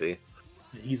 that's goofy.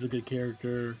 He's a good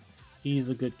character. He's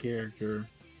a good character.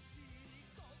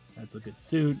 That's a good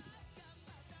suit.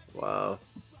 Wow.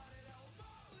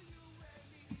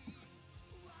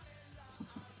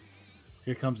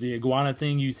 Here comes the iguana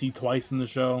thing you see twice in the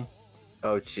show.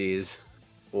 Oh, jeez.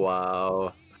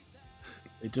 Wow.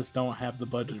 They just don't have the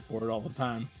budget for it all the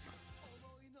time.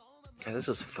 God, this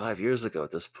was 5 years ago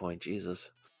at this point. Jesus.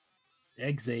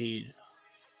 Ex-Aid.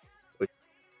 Which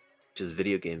is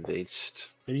video game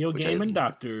based. Video game and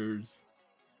doctors.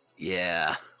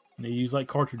 Yeah. And they use like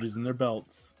cartridges in their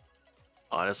belts.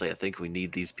 Honestly, I think we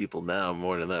need these people now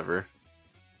more than ever.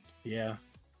 Yeah.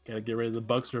 Gotta get rid of the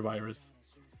Buckster virus.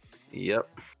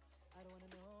 Yep.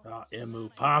 Emu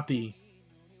Poppy.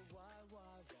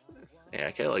 Yeah,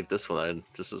 I kind of like this one.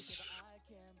 This is...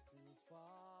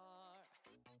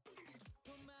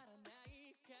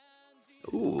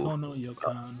 Ooh.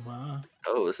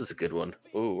 Oh, this is a good one.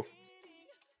 Ooh.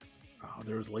 Oh,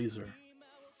 there's Laser.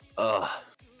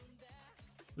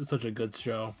 It's such a good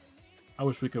show. I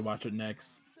wish we could watch it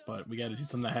next, but we gotta do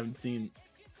something I haven't seen.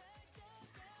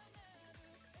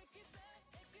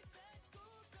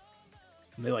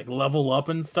 And they like level up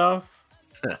and stuff.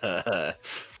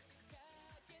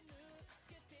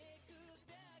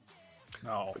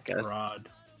 Oh, God.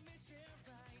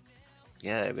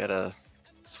 Yeah, I gotta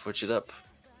switch it up.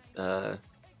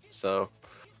 So,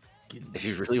 if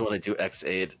you really want to do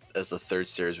Ex-Aid as the third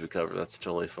series we cover, that's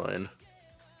totally fine.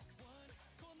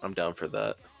 I'm down for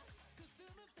that.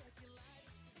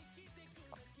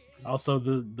 Also,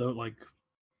 the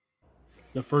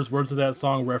first words of that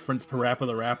song reference Parappa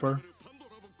the Rapper.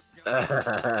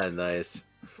 Nice.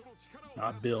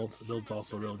 Build's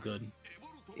also real good.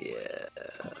 Yeah.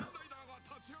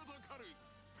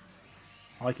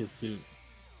 I like his suit.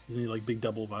 He's like big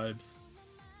double vibes.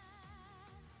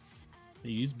 They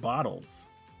use bottles.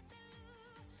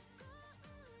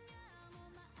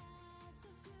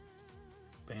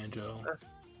 Banjo.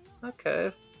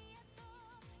 Okay.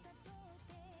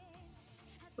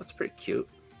 That's pretty cute.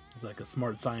 He's like a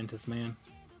smart scientist man.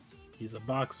 He's a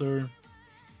boxer.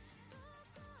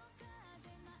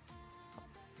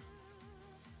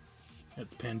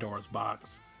 That's Pandora's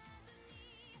box.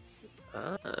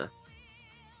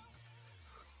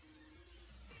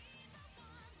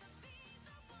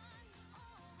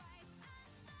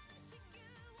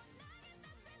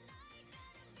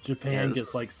 Japan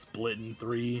gets like split in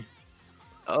 3.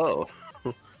 Oh.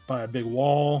 By a big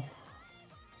wall.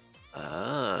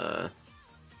 So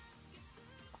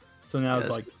now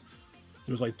like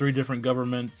there's like 3 different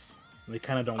governments. They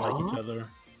kind of don't like each other.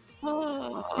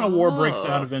 A war breaks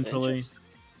out eventually.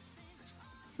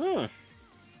 Not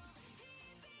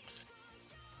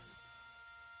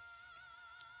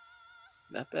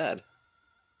bad.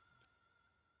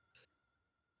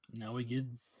 Now we get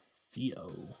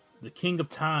Zio, the King of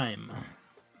Time.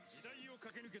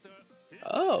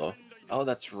 Oh,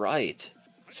 that's right.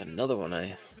 It's another one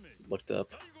I looked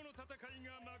up.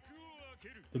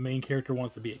 The main character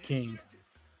wants to be a king,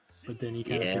 but then he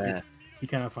kind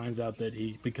of finds out that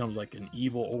he becomes like an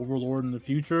evil overlord in the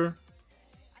future,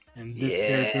 and this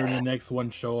character and the next one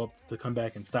show up to come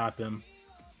back and stop him.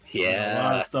 Yeah, a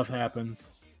lot of stuff happens.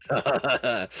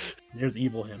 There's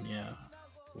evil him, yeah.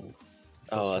 Ooh,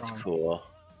 so that's cool.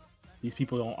 These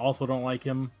people don't like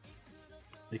him.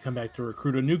 They come back to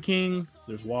recruit a new king.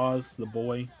 There's Waz, the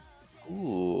boy.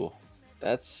 Ooh,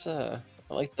 that's I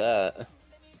like that.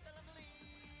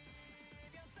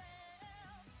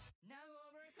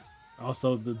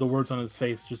 Also, the words on his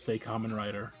face just say Kamen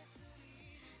Rider.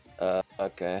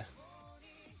 Okay.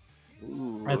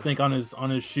 Ooh. I think on his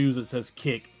shoes it says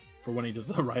kick for when he does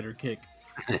the rider kick.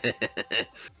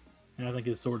 And I think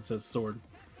his sword says sword.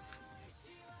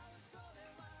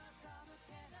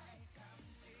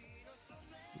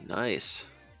 Nice.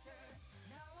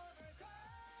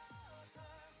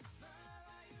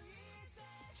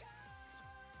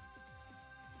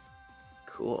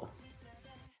 Cool.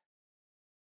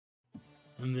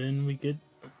 And then we get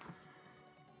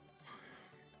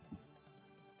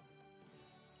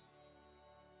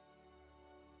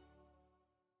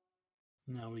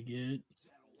Now we get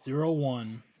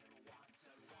 01.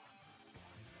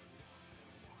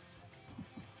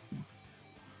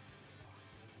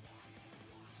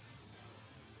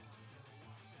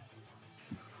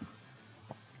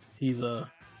 He's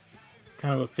a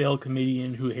kind of a failed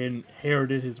comedian who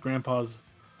inherited his grandpa's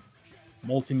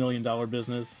multi-million-dollar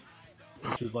business,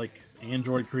 which is like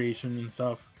Android creation and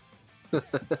stuff.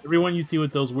 Everyone you see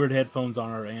with those weird headphones on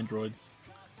are androids.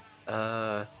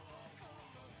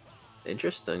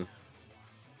 Interesting.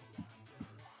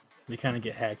 They kind of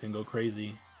get hacked and go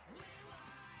crazy.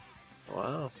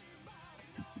 Wow.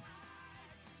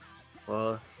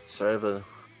 Well, start of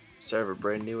a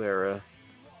brand new era.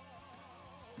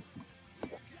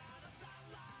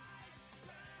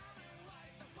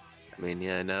 I mean,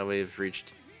 yeah, now we've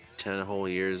reached 10 whole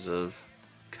years of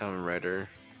Kamen Rider.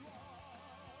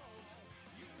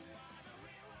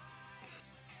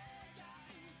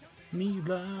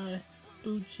 Mirai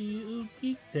Uchi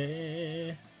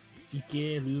Ukite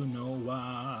Ikeru no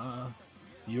wa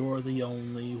You're the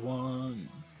only one.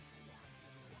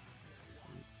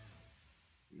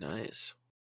 Nice.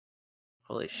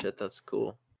 Holy shit, that's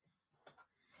cool.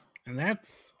 And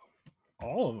that's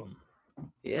all of them.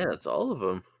 Yeah, that's all of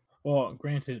them. Well,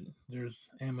 granted, there's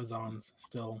Amazon's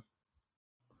still.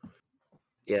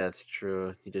 Yeah, it's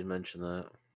true. You did mention that.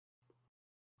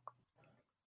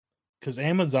 Because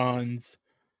Amazon's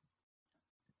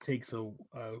takes a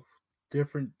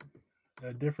different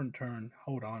turn.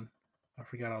 Hold on. I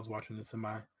forgot I was watching this in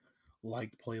my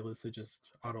liked playlist. It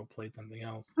just auto-played something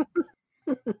else.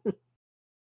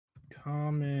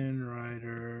 Kamen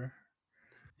Rider.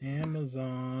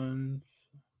 Amazon's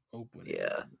opening.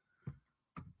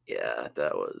 Yeah,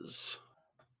 that was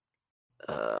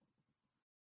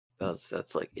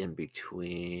that's like in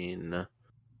between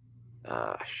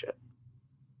shit.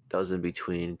 That was in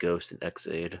between Ghost and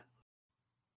Xaid.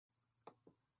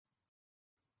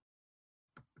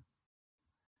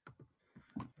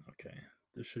 Okay,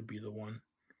 this should be the one.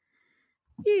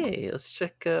 Yay, let's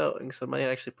check out. I might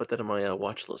actually put that on my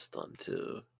watch list on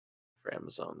too for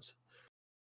Amazon's.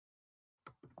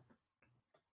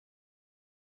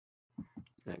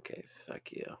 Okay,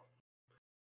 fuck you.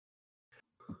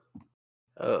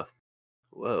 Oh,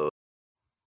 whoa.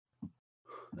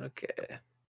 Okay.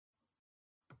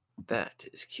 That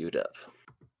is queued up.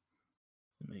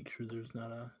 Make sure there's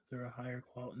not a, is there a higher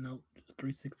quality? Nope, just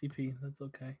 360p. That's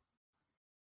okay.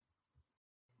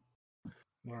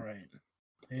 All right.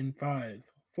 In 5,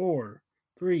 4,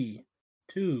 3,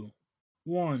 2,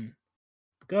 1,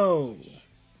 go.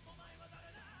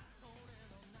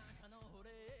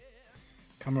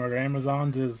 Kamen Rider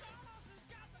Amazon's is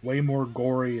way more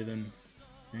gory than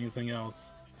anything else.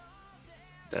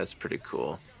 That's pretty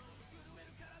cool.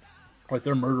 Like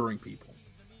they're murdering people.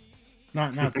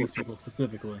 Not these people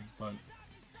specifically, but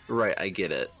right. I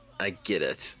get it.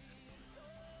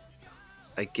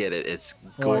 It's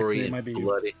gory and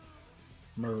bloody.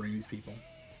 Murdering these people.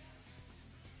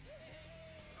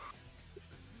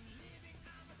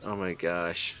 Oh my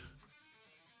gosh.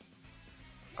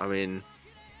 I mean,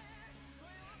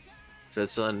 if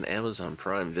it's on Amazon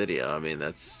Prime Video, I mean,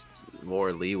 that's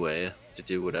more leeway to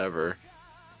do whatever.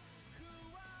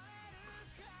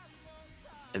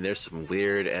 And there's some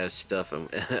weird ass stuff on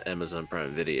Amazon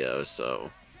Prime Video, so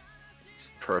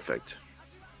it's perfect.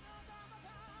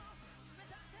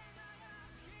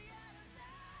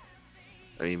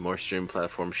 I mean, more streaming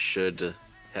platforms should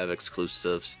have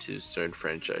exclusives to certain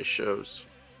franchise shows.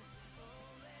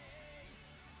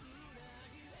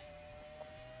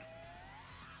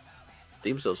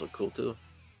 Theme songs are cool too.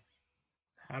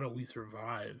 How do we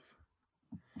survive?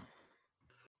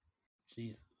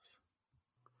 Jesus.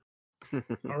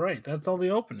 All right, that's all the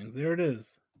openings. There it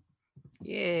is.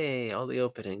 Yay, all the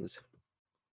openings.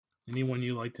 Anyone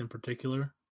you liked in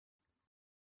particular?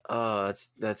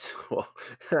 That's well.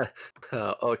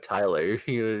 Oh, Tyler,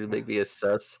 you make me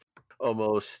assess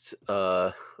almost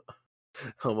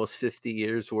 50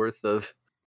 years worth of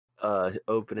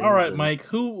openings. All right, Mike.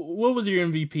 What was your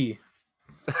MVP?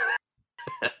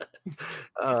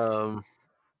 Oh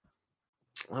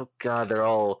God, they're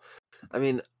all. I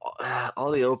mean,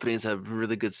 all the openings have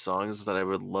really good songs that I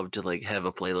would love to like have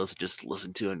a playlist and just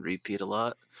listen to and repeat a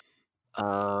lot.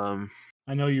 I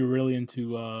know you're really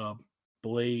into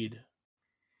Blade.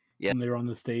 Yeah, when they were on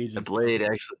the stage. And Blade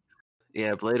actually.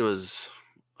 Yeah, Blade was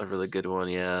a really good one.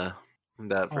 Yeah,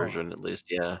 that version at least.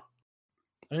 Yeah.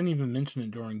 I didn't even mention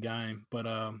it during Game, but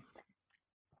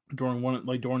during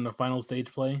the final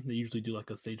stage play, they usually do like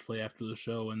a stage play after the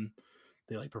show, and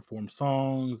they like perform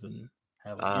songs and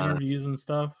have like interviews and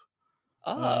stuff.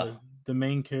 The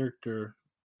main character,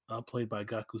 played by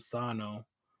Gaku Sano,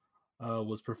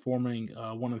 was performing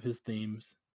one of his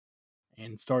themes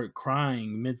and started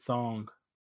crying mid-song,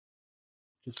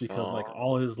 just because like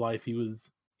all his life he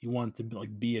wanted to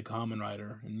like be a Kamen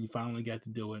Rider, and he finally got to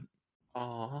do it.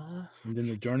 Aww. And then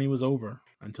the journey was over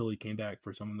until he came back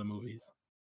for some of the movies.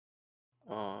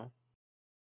 Aww.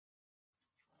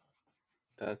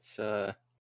 That's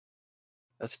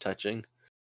touching.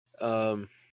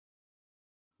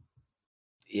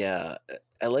 Yeah,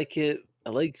 I like it. I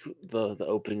like the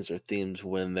openings or themes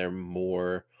when they're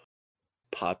more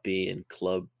poppy and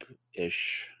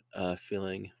club-ish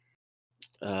feeling.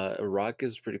 Rock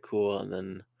is pretty cool, and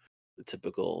then the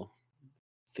typical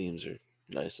themes are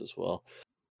nice as well.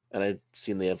 And I've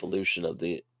seen the evolution of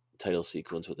the title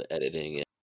sequence with the editing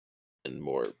and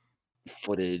more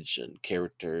footage and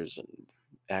characters and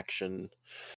action.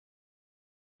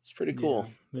 It's pretty cool.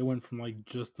 Yeah, they went from like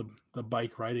just the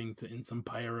bike riding to in some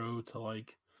pyro to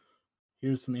like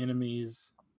here's some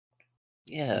enemies.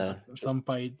 Yeah, some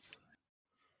fights,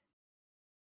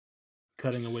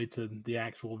 cutting away to the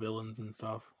actual villains and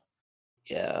stuff.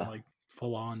 Yeah, like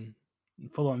full on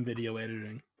video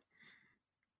editing.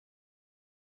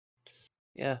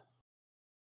 Yeah,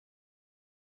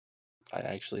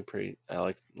 I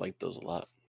like those a lot.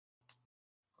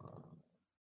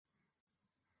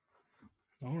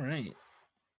 All right.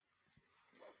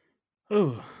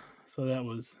 Oh, so that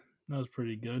was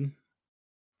pretty good.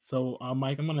 So,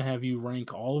 Mike, I'm gonna have you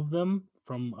rank all of them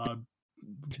from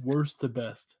worst to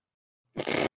best.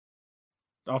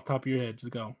 Off top of your head,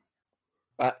 just go.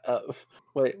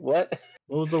 Wait, what?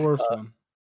 What was the worst one?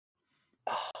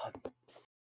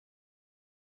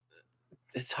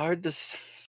 It's hard to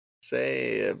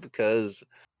say because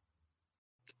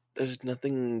there's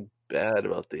nothing bad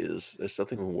about these. There's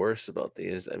nothing worse about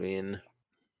these. I mean,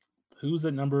 who's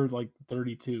at number like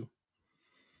 32?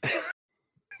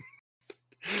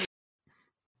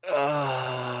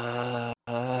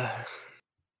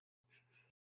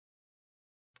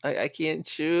 I can't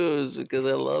choose because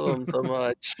I love them so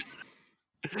much.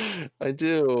 I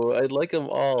do. I like them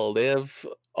all. They have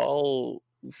all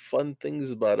fun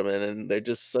things about them, and they're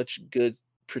just such good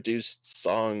produced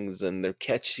songs, and they're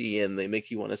catchy, and they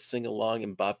make you want to sing along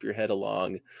and bop your head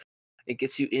along. It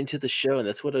gets you into the show, and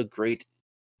that's what a great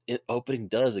opening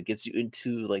does. It gets you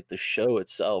into like the show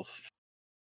itself.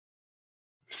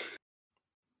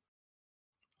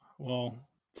 Well,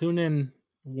 tune in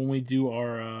when we do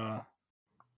our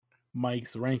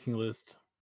Mike's ranking list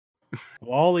of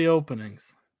all the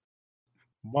openings.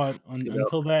 But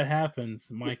until that happens,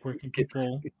 Mike, where can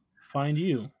people find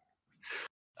you?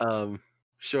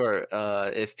 Sure.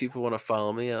 If people want to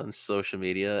follow me on social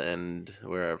media and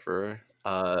wherever,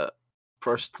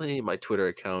 personally, my Twitter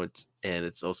account, and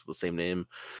it's also the same name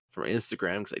for my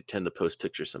Instagram because I tend to post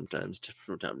pictures sometimes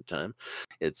from time to time.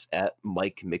 It's at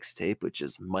Mike Mixtape, which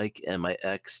is Mike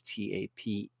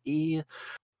MIXTAPE.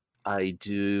 I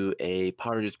do a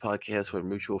Power Rangers podcast with a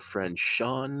mutual friend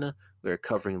Sean. We're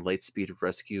covering Lightspeed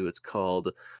Rescue. It's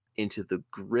called Into the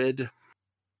Grid.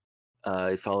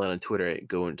 I follow that on Twitter at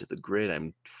Go Into the Grid.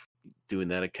 I'm doing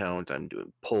that account. I'm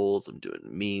doing polls. I'm doing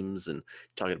memes and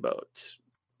talking about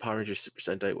Power Rangers, Super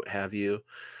Sentai, what have you.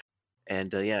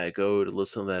 And yeah, go to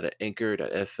listen to that at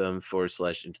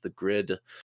anchor.fm/Into the Grid.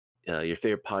 Your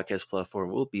favorite podcast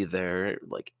platform will be there,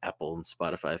 like Apple and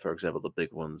Spotify, for example, the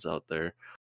big ones out there.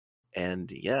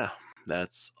 And yeah,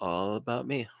 that's all about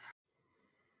me.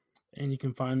 And you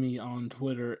can find me on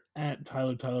Twitter at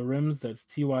Tyler Rims. That's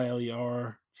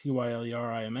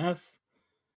TYLERTYLERIMS.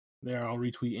 There I'll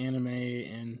retweet anime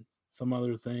and some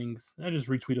other things. I just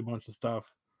retweet a bunch of stuff.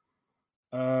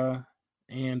 And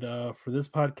for this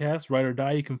podcast, Ride or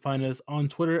Die, you can find us on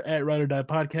Twitter at Ride or Die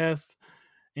Podcast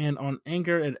and on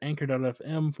Anchor at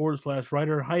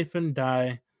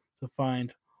anchor.fm/rider-die to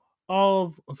find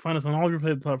us on all your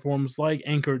favorite platforms like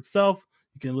Anchor itself.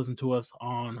 You can listen to us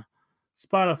on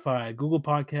Spotify, Google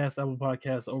Podcasts, Apple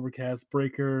Podcasts, Overcast,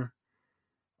 Breaker,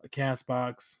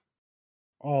 Castbox,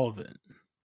 all of it.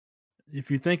 If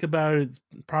you think about it, it's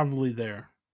probably there.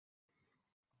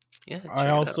 Yeah, I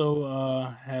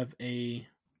also have a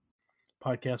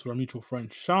podcast with our mutual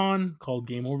friend Sean called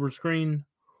Game Over Screen,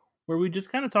 where we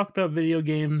just kind of talk about video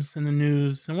games and the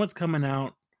news and what's coming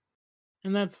out.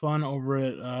 And that's fun over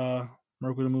at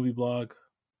Merc with a Movie Blog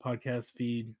podcast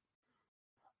feed.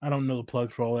 I don't know the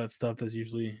plugs for all that stuff. That's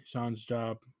usually Sean's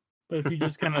job. But if you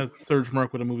just kind of search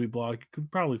Merc with a Movie Blog, you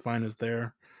could probably find us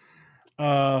there.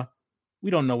 We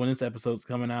don't know when this episode's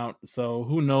coming out, so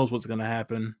who knows what's going to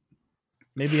happen.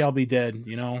 Maybe I'll be dead,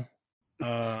 you know?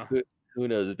 Who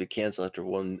knows if it cancel after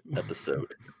one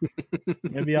episode?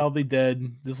 Maybe I'll be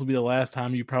dead. This will be the last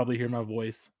time you probably hear my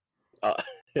voice.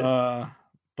 But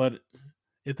But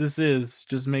if this is,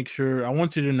 just make sure, I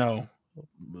want you to know,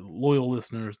 loyal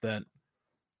listeners, that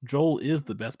Joel is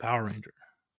the best Power Ranger.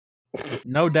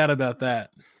 No doubt about that.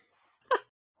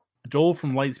 Joel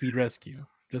from Lightspeed Rescue,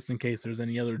 just in case there's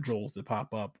any other Joels that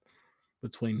pop up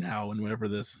between now and whenever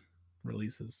this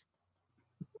releases.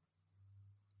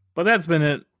 But that's been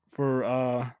it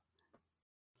for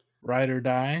Ride or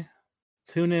Die.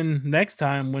 Tune in next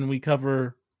time when we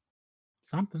cover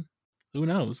something. Who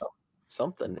knows?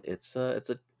 Something. It's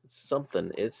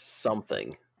something. It's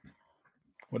something.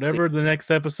 Whatever the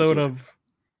next episode of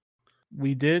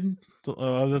we did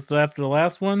after the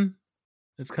last one,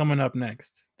 it's coming up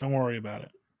next. Don't worry about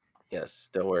it. Yes,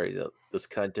 don't worry. This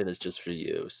content is just for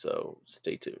you, so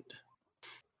stay tuned.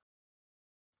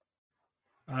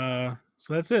 So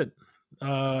that's it.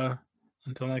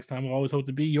 Until next time, we'll always hope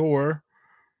to be your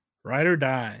Ride or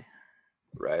Die.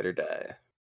 Ride or Die.